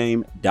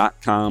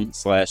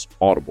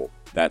workonyourgame.com/audible.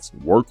 That's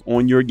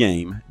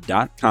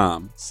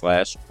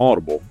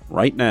workonyourgame.com/audible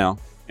right now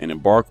and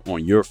embark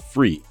on your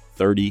free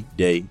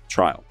 30-day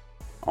trial.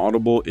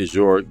 Audible is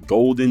your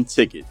golden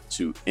ticket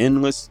to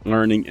endless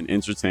learning and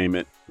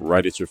entertainment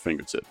right at your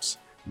fingertips.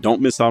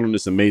 Don't miss out on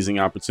this amazing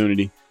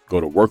opportunity.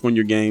 Go to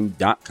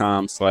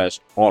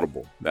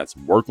workonyourgame.com/audible. That's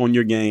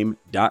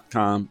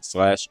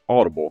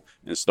workonyourgame.com/audible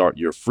and start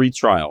your free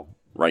trial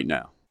right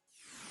now.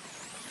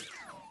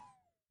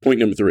 Point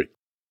number 3.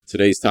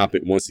 Today's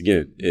topic, once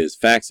again, is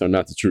facts are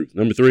not the truth.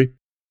 Number 3,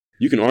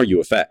 you can argue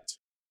a fact.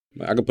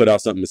 I could put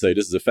out something and say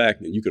this is a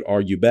fact, and you could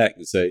argue back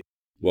and say,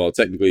 well,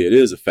 technically it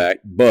is a fact,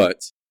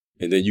 but,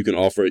 and then you can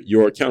offer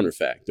your counter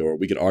fact, or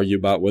we could argue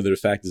about whether the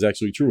fact is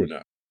actually true or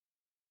not.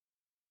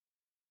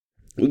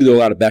 We can do a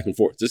lot of back and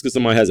forth. Just because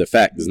somebody has a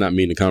fact does not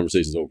mean the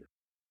conversation's over.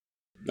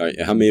 All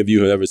right? How many of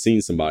you have ever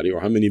seen somebody,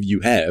 or how many of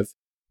you have,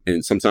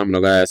 and sometime in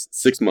the last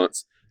 6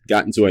 months,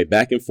 got into a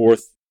back and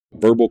forth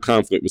verbal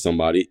conflict with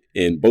somebody,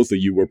 and both of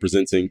you were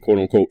presenting quote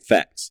unquote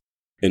facts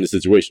in the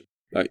situation?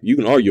 Right? You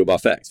can argue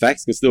about facts.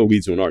 Facts can still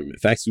lead to an argument.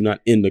 Facts do not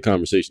end the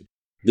conversation.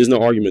 There's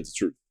no argument to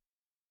truth.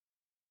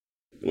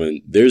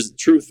 When there's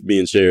truth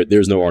being shared,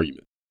 there's no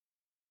argument.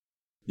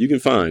 You can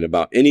find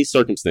about any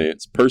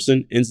circumstance,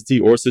 person, entity,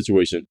 or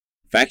situation,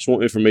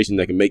 factual information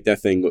that can make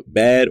that thing look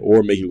bad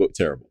or make it look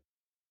terrible.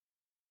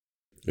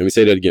 Let me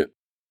say that again.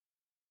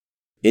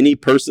 Any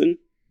person,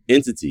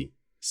 entity,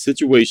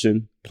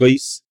 situation,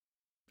 place,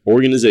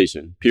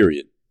 organization,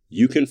 period.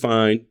 You can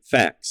find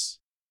facts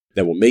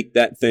that will make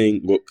that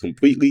thing look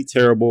completely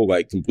terrible,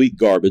 like complete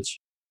garbage,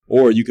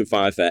 or you can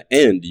find facts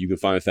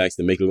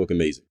that make it look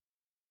amazing.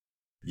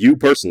 You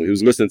personally,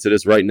 who's listening to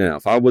this right now,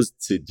 if I was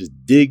to just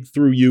dig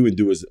through you and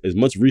do as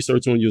much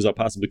research on you as I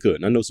possibly could,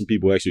 and I know some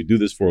people actually do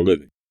this for a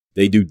living.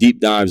 They do deep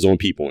dives on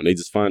people and they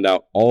just find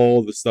out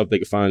all the stuff they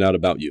can find out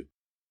about you.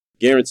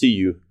 Guarantee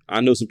you,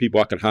 I know some people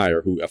I could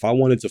hire who, if I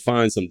wanted to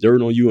find some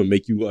dirt on you and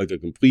make you look like a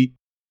complete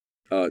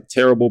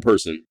terrible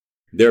person,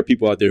 there are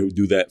people out there who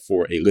do that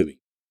for a living.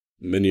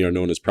 Many are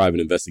known as private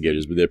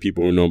investigators, but there are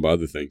people who are known by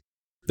other things.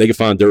 They can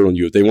find dirt on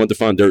you. If they want to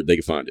find dirt, they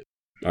can find it.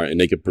 All right. And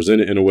they can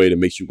present it in a way that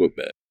makes you look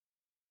bad.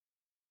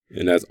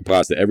 And that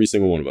applies to every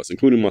single one of us,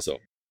 including myself.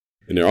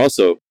 And there are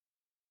also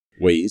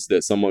ways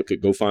that someone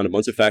could go find a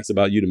bunch of facts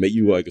about you to make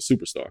you look like a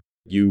superstar.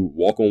 You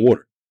walk on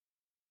water.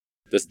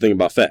 That's the thing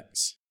about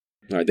facts.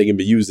 All right. They can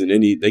be used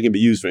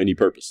for any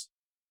purpose.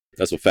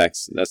 That's what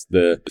facts, that's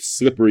the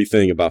slippery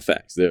thing about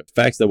facts. They're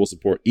facts that will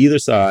support either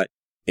side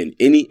in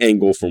any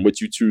angle from which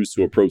you choose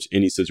to approach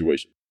any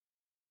situation,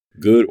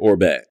 good or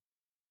bad.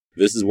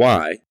 This is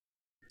why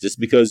just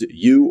because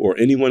you or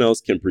anyone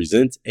else can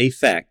present a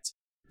fact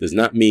does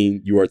not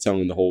mean you are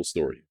telling the whole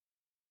story.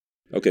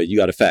 Okay, you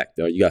got a fact.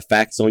 You got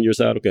facts on your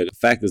side. Okay, the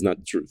fact is not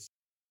the truth.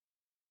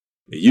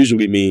 It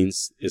usually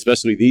means,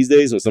 especially these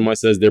days, when somebody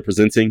says they're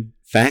presenting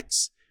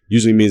facts,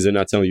 usually means they're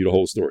not telling you the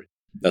whole story.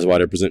 That's why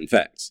they're presenting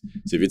facts.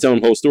 So if you're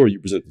telling the whole story, you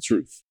present the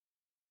truth.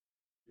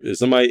 If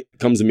somebody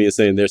comes to me and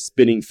saying they're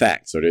spitting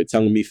facts, or they're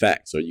telling me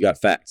facts, or you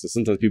got facts, so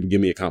sometimes people give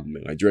me a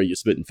compliment, like, Dre, you're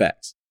spitting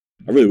facts.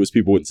 I really wish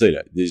people wouldn't say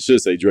that. They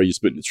should say, Dre, you're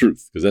spitting the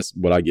truth, because that's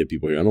what I give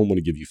people here. I don't want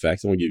to give you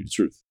facts. I want to give you the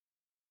truth.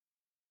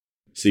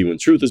 See, when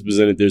truth is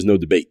presented, there's no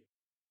debate.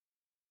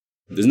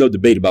 There's no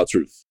debate about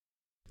truth.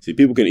 See,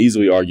 people can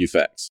easily argue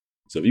facts.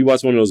 So if you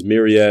watch one of those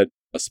myriad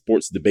of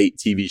sports debate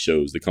TV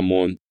shows that come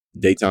on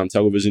daytime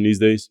television these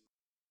days,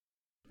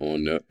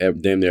 on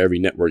damn near every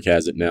network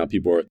has it now.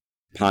 People are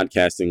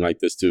podcasting like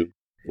this too,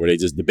 where they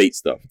just debate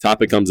stuff.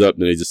 Topic comes up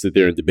and they just sit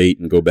there and debate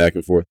and go back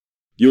and forth.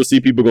 You'll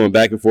see people going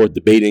back and forth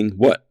debating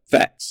what?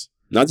 Facts.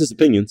 Not just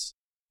opinions.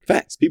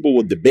 Facts. People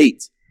will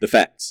debate the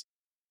facts.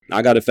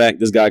 I got a fact,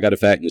 this guy got a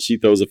fact, and she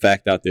throws a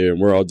fact out there and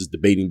we're all just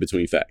debating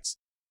between facts.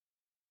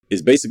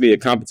 It's basically a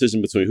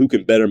competition between who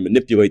can better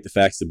manipulate the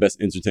facts to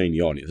best entertain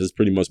the audience. That's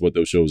pretty much what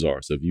those shows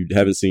are. So if you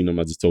haven't seen them,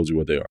 I just told you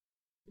what they are.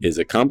 It's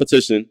a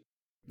competition,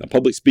 a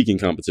public speaking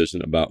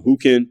competition about who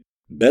can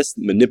best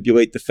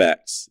manipulate the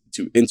facts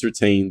to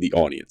entertain the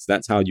audience.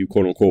 That's how you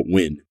quote unquote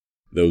win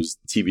those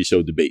TV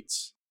show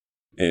debates.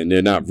 And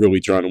they're not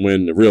really trying to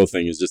win. The real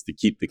thing is just to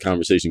keep the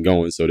conversation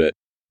going so that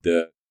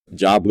The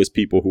jobless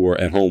people who are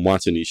at home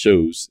watching these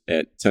shows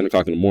at 10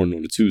 o'clock in the morning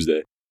on a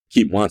Tuesday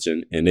keep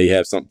watching, and they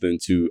have something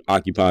to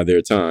occupy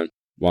their time,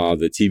 while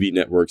the TV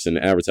networks and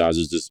the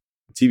advertisers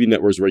TV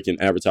networks raking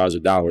advertiser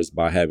dollars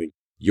by having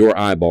your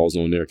eyeballs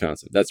on their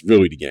content. That's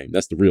really the game.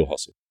 That's the real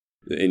hustle.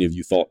 Any of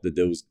you thought that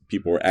those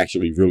people are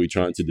actually really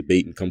trying to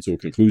debate and come to a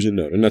conclusion?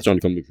 No, they're not trying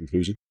to come to a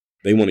conclusion.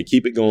 They want to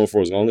keep it going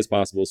for as long as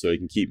possible so they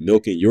can keep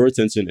milking your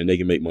attention and they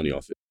can make money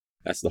off it.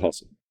 That's the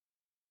hustle.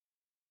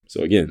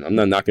 So again, I'm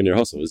not knocking their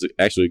hustle. It's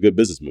actually a good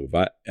business move. If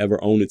I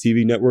ever own a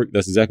TV network,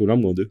 that's exactly what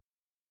I'm going to do.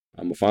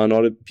 I'm going to find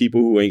all the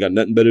people who ain't got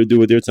nothing better to do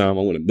with their time.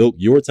 I'm going to milk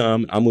your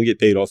time. I'm going to get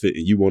paid off it,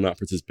 and you will not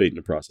participate in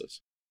the process.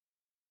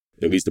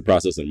 At least the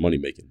process of money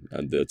making.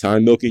 And the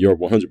time milking, you're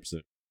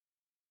 100%.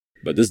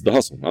 But this is the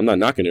hustle. I'm not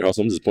knocking their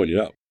hustle. I'm just pointing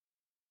it out.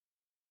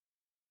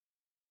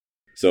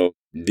 So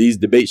these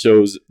debate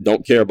shows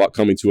don't care about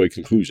coming to a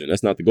conclusion.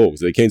 That's not the goal.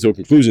 Because if they came to a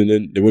conclusion,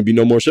 then there wouldn't be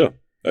no more show.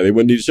 They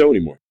wouldn't need a show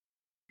anymore.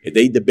 If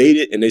they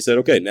debated and they said,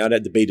 okay, now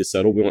that debate is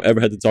settled, we don't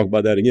ever have to talk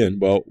about that again.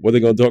 Well, what are they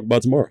going to talk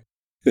about tomorrow?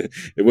 It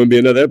wouldn't be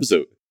another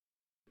episode.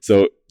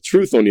 So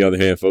truth, on the other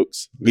hand,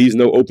 folks, leaves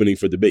no opening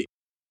for debate.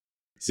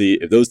 See,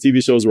 if those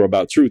TV shows were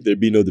about truth, there'd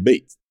be no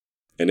debate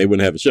and they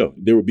wouldn't have a show.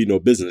 There would be no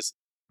business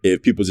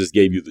if people just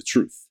gave you the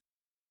truth.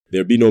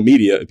 There'd be no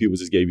media if people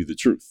just gave you the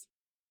truth.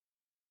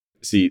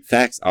 See,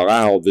 facts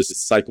allow this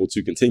cycle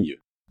to continue.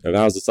 It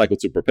allows the cycle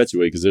to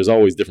perpetuate because there's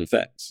always different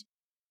facts.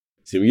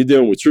 See, when you're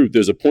dealing with truth,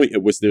 there's a point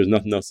at which there's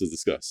nothing else to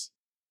discuss.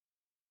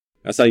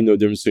 That's how you know the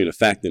difference between a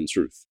fact and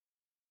truth.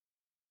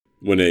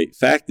 When a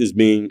fact is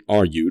being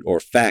argued, or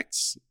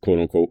facts, quote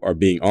unquote, are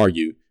being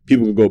argued,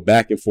 people can go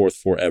back and forth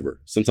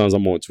forever. Sometimes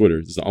I'm on Twitter.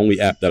 It's the only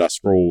app that I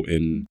scroll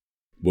and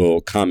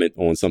will comment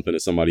on something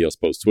that somebody else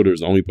posts. Twitter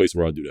is the only place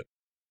where I do that.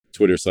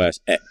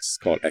 Twitter/X,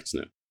 called X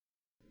now.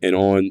 And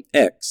on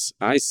X,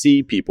 I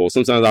see people,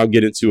 sometimes I'll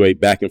get into a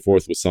back and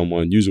forth with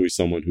someone, usually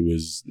someone who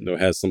is,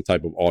 has some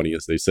type of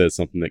audience. They said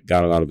something that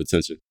got a lot of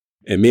attention.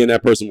 And me and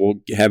that person will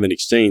have an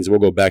exchange. We'll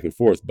go back and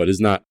forth, but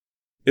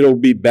it'll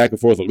be back and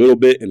forth a little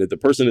bit. And if the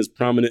person is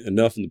prominent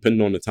enough and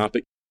depending on the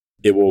topic,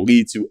 it will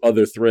lead to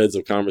other threads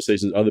of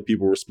conversations, other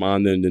people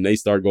responding, and then they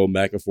start going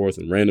back and forth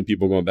and random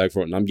people going back and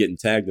forth. And I'm getting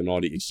tagged in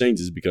all the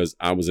exchanges because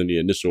I was in the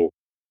initial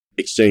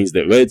exchange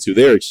that led to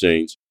their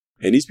exchange.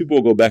 And these people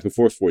will go back and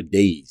forth for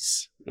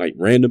days. Like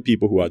random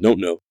people who I don't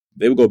know,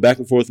 they will go back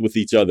and forth with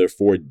each other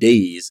for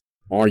days,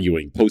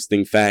 arguing,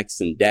 posting facts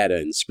and data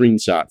and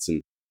screenshots.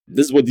 And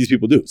this is what these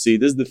people do. See,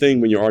 this is the thing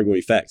when you're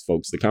arguing facts,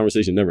 folks. The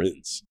conversation never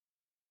ends.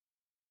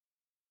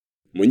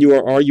 When you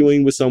are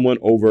arguing with someone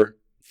over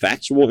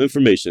factual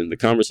information, the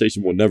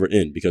conversation will never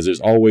end because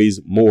there's always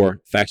more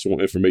factual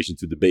information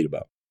to debate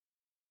about.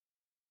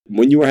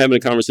 When you are having a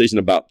conversation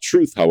about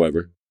truth,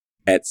 however,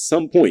 at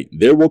some point,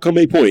 there will come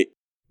a point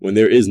when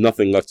there is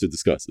nothing left to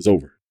discuss. It's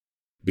over.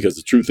 Because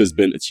the truth has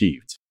been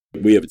achieved.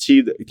 We have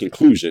achieved a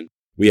conclusion.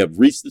 We have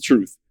reached the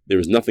truth. There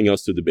is nothing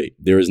else to debate.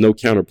 There is no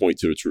counterpoint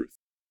to the truth.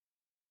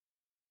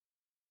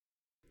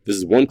 This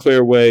is one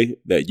clear way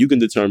that you can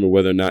determine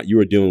whether or not you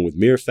are dealing with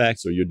mere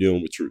facts or you're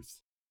dealing with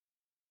truth.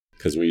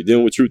 Because when you're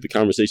dealing with truth, the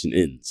conversation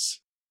ends.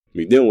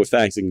 When you're dealing with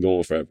facts, it can go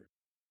on forever.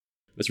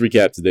 Let's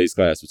recap today's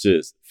class, which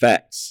is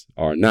facts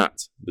are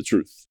not the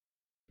truth.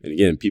 And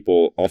again,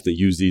 people often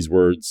use these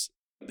words.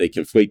 They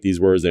conflate these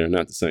words. They are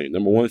not the same.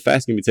 Number one,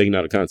 facts can be taken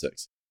out of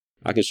context.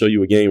 I can show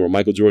you a game where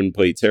Michael Jordan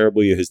played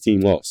terribly and his team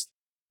lost.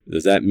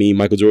 Does that mean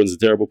Michael Jordan's a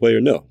terrible player?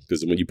 No,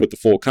 because when you put the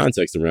full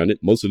context around it,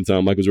 most of the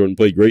time Michael Jordan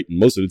played great and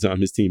most of the time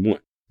his team won.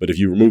 But if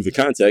you remove the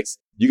context,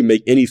 you can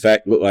make any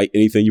fact look like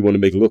anything you want to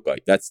make it look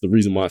like. That's the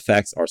reason why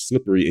facts are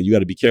slippery, and you got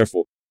to be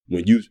careful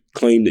when you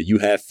claim that you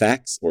have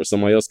facts or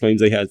somebody else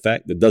claims they had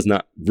fact. That does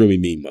not really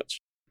mean much.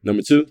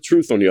 Number two,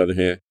 truth, on the other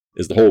hand,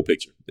 is the whole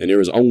picture, and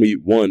there is only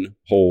one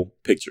whole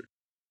picture.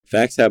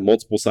 Facts have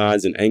multiple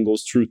sides and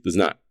angles. Truth does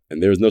not.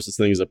 And there is no such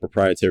thing as a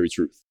proprietary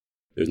truth.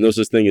 There's no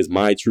such thing as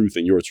my truth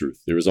and your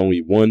truth. There is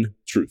only one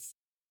truth.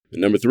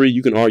 And number three,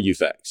 you can argue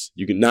facts.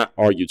 You cannot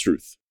argue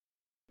truth.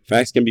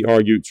 Facts can be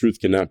argued. Truth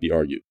cannot be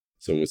argued.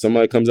 So when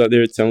somebody comes out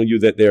there telling you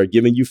that they are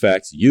giving you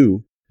facts,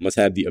 you must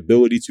have the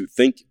ability to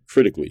think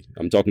critically.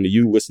 I'm talking to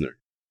you, listener.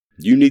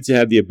 You need to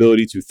have the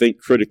ability to think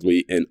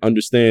critically and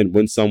understand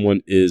when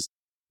someone is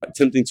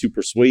attempting to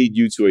persuade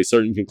you to a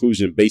certain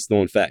conclusion based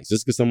on facts.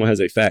 Just because someone has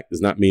a fact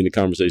does not mean the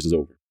conversation's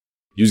over.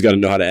 You just got to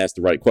know how to ask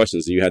the right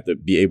questions, and you have to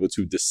be able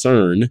to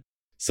discern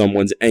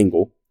someone's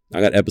angle. I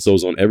got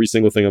episodes on every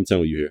single thing I'm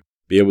telling you here.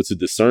 Be able to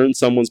discern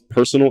someone's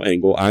personal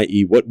angle,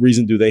 i.e. what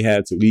reason do they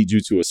have to lead you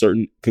to a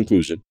certain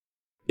conclusion,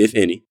 if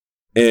any,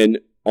 and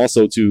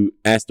also to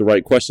ask the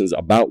right questions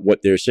about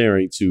what they're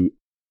sharing to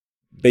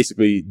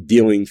basically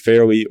dealing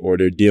fairly, or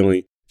they're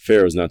dealing,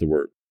 fair is not the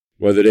word,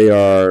 whether they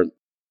are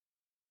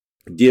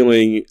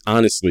dealing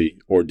honestly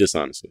or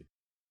dishonestly.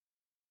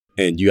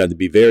 And you have to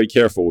be very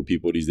careful with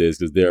people these days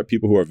because there are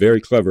people who are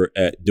very clever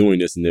at doing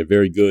this, and they're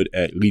very good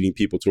at leading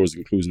people towards the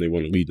conclusion they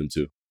want to lead them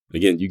to.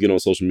 Again, you get on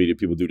social media,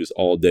 people do this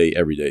all day,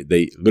 every day.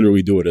 They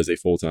literally do it as a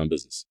full-time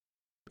business.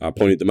 I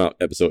pointed them out,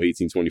 episode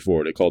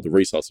 1824. They call it the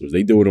race hustlers.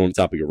 They do it on the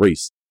topic of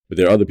race. but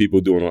there are other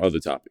people doing on other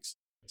topics.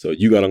 So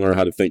you got to learn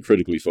how to think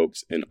critically,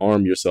 folks, and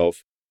arm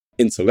yourself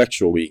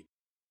intellectually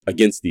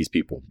against these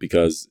people,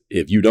 because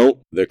if you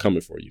don't, they're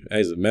coming for you.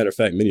 As a matter of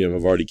fact, many of them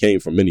have already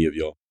came from many of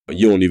y'all, but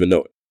you don't even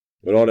know it.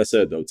 With all that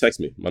said, though, text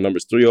me. My number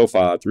is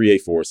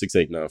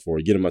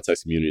 305-384-6894. Get in my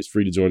text community. It's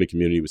free to join the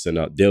community. We send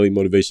out daily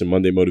motivation,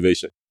 Monday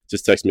motivation.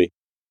 Just text me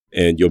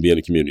and you'll be in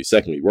the community.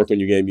 Secondly, Work on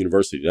Your Game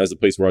University. That's the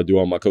place where I do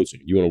all my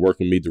coaching. You want to work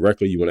with me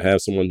directly. You want to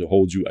have someone to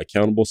hold you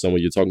accountable, someone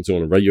you're talking to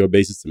on a regular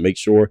basis to make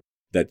sure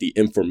that the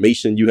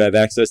information you have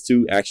access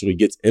to actually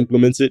gets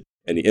implemented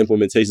and the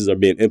implementations are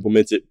being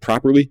implemented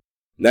properly.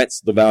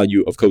 That's the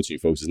value of coaching,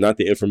 folks. It's not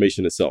the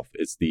information itself.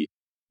 It's the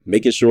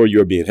making sure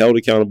you're being held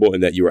accountable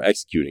and that you are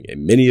executing.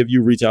 And many of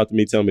you reach out to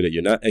me, tell me that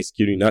you're not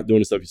executing, not doing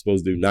the stuff you're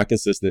supposed to do, not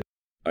consistent.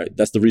 All right,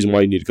 that's the reason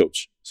why you need a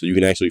coach. So you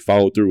can actually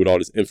follow through with all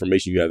this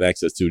information you have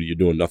access to that you're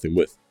doing nothing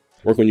with.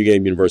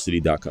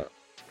 WorkOnYourGameUniversity.com.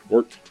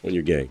 Work on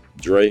your game.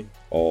 Dre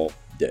all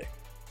day.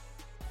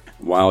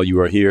 While you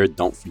are here,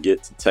 don't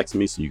forget to text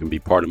me so you can be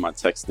part of my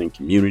texting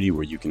community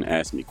where you can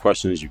ask me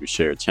questions. You can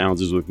share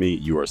challenges with me.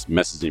 You are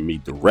messaging me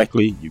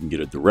directly. You can get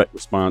a direct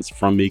response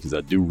from me because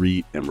I do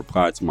read and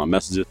reply to my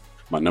messages.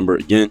 My number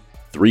again,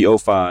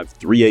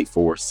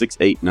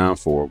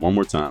 305-384-6894. One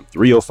more time,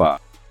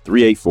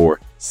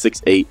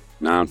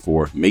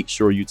 305-384-6894. Make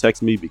sure you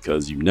text me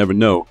because you never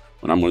know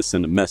when I'm going to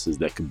send a message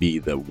that could be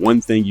the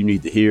one thing you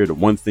need to hear, the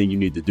one thing you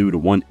need to do, the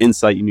one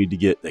insight you need to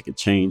get that could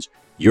change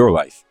your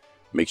life.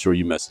 Make sure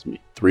you message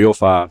me,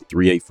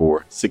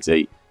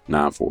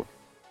 305-384-6894.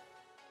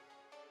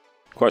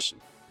 Question: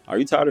 are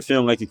you tired of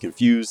feeling like a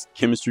confused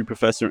chemistry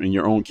professor in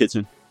your own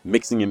kitchen,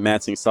 mixing and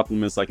matching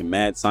supplements like a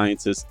mad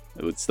scientist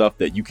with stuff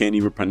that you can't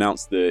even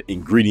pronounce the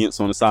ingredients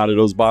on the side of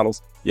those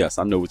bottles? Yes,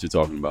 I know what you're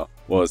talking about.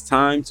 Well, it's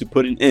time to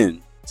put an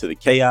end to the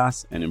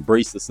chaos and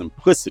embrace the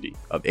simplicity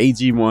of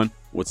AG1,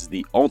 which is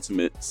the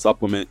ultimate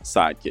supplement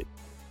sidekick.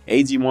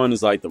 AG1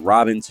 is like the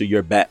Robin to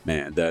your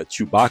Batman, the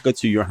Chewbacca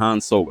to your Han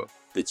Solo,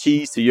 the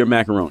cheese to your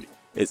macaroni.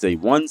 It's a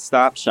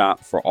one-stop shop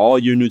for all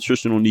your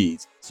nutritional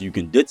needs, so you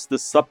can ditch the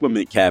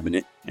supplement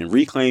cabinet and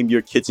reclaim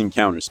your kitchen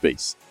counter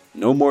space.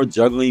 No more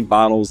juggling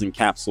bottles and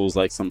capsules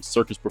like some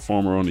circus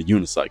performer on a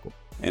unicycle.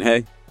 And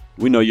hey,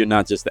 we know you're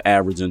not just the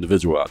average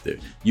individual out there.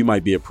 You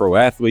might be a pro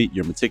athlete,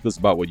 you're meticulous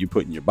about what you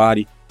put in your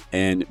body,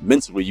 and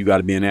mentally you got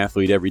to be an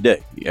athlete every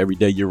day. Every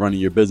day you're running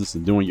your business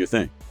and doing your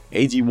thing.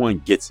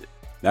 AG1 gets it.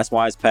 That's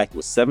why it's packed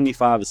with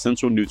 75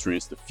 essential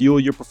nutrients to fuel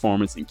your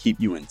performance and keep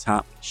you in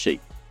top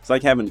shape. It's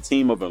like having a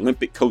team of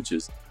Olympic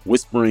coaches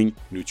whispering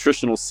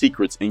nutritional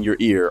secrets in your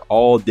ear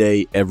all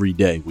day, every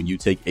day when you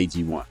take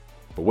AG1.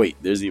 But wait,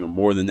 there's even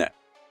more than that.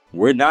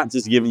 We're not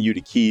just giving you the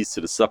keys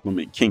to the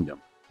supplement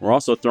kingdom. We're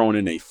also throwing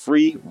in a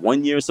free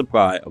 1-year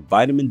supply of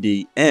vitamin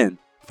D and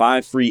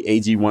 5 free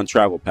AG1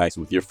 travel packs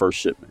with your first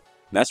shipment.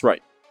 That's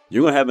right.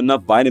 You're going to have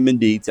enough vitamin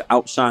D to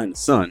outshine the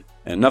sun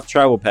and enough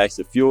travel packs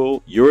to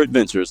fuel your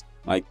adventures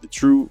like the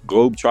true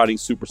globe-trotting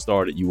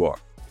superstar that you are.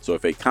 So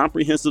if a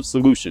comprehensive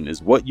solution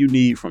is what you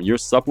need from your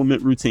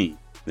supplement routine,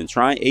 then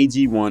try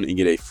AG1 and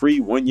get a free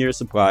 1-year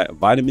supply of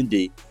vitamin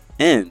D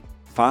and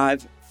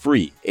 5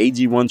 free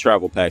AG1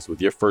 travel packs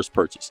with your first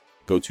purchase.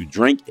 Go to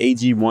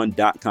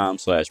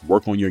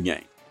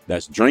drinkag1.com/workonyourgame.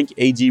 That's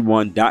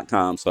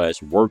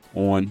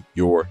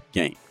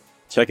drinkag1.com/workonyourgame.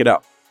 Check it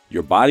out.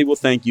 Your body will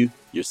thank you.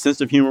 Your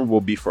sense of humor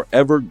will be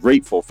forever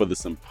grateful for the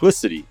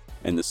simplicity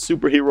and the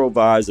superhero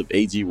vibes of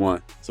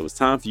AG1. So it's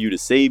time for you to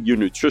save your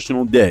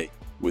nutritional day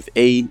with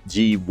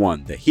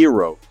AG1, the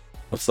hero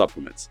of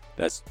supplements.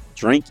 That's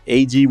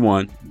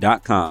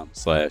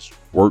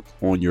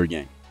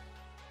drinkag1.com/workonyourgame.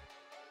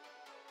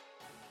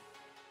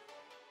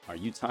 Are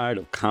you tired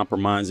of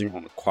compromising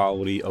on the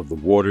quality of the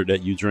water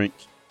that you drink?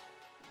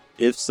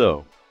 If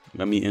so,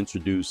 let me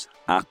introduce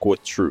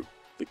AquaTrue,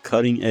 the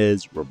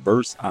cutting-edge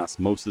reverse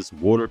osmosis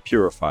water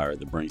purifier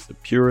that brings the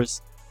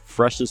purest,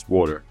 freshest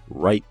water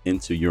right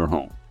into your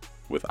home.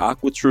 With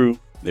AquaTrue,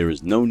 there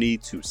is no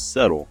need to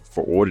settle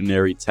for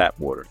ordinary tap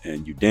water,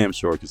 and you damn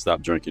sure can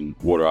stop drinking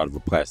water out of a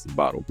plastic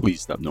bottle.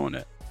 Please stop doing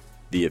that.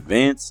 The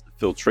advanced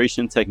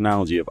filtration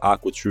technology of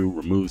AquaTrue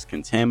removes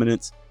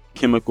contaminants,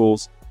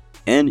 chemicals,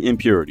 and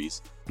impurities,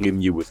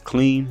 leaving you with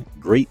clean,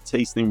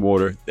 great-tasting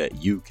water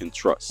that you can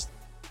trust.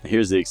 Now,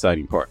 here's the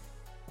exciting part.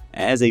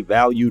 As a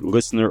valued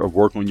listener of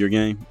Work on Your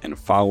Game and a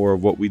follower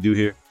of what we do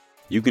here,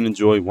 you can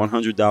enjoy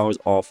 $100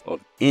 off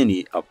of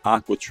any of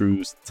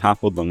AquaTrue's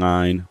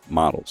top-of-the-line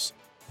models.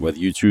 Whether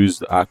you choose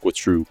the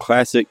AquaTrue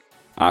Classic,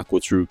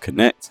 AquaTrue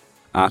Connect,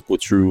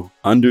 AquaTrue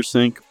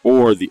Undersink,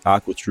 or the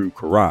AquaTrue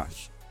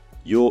Carafe,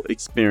 you'll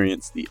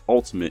experience the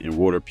ultimate in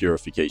water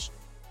purification.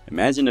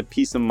 Imagine the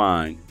peace of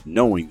mind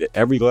knowing that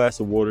every glass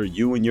of water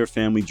you and your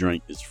family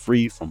drink is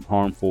free from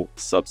harmful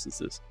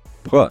substances.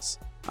 Plus,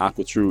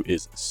 AquaTrue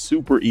is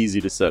super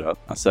easy to set up.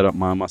 I set up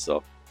mine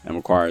myself and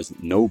requires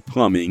no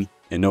plumbing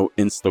and no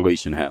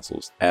installation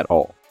hassles at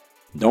all.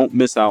 Don't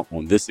miss out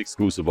on this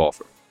exclusive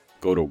offer.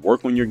 Go to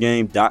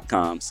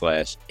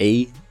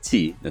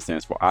workonyourgame.com/AT, that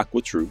stands for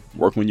AquaTrue,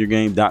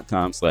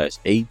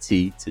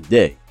 workonyourgame.com/AT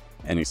today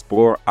and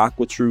explore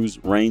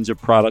AquaTrue's range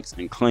of products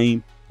and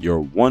claim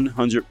your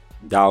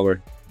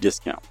 $100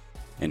 discount.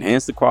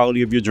 Enhance the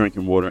quality of your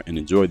drinking water and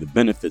enjoy the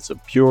benefits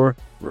of pure,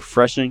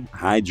 refreshing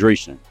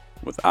hydration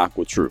with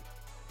AquaTrue.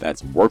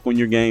 That's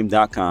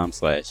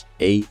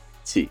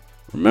workonyourgame.com/AT.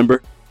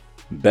 Remember,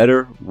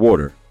 better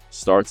water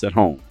starts at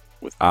home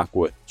with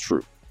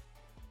AquaTrue.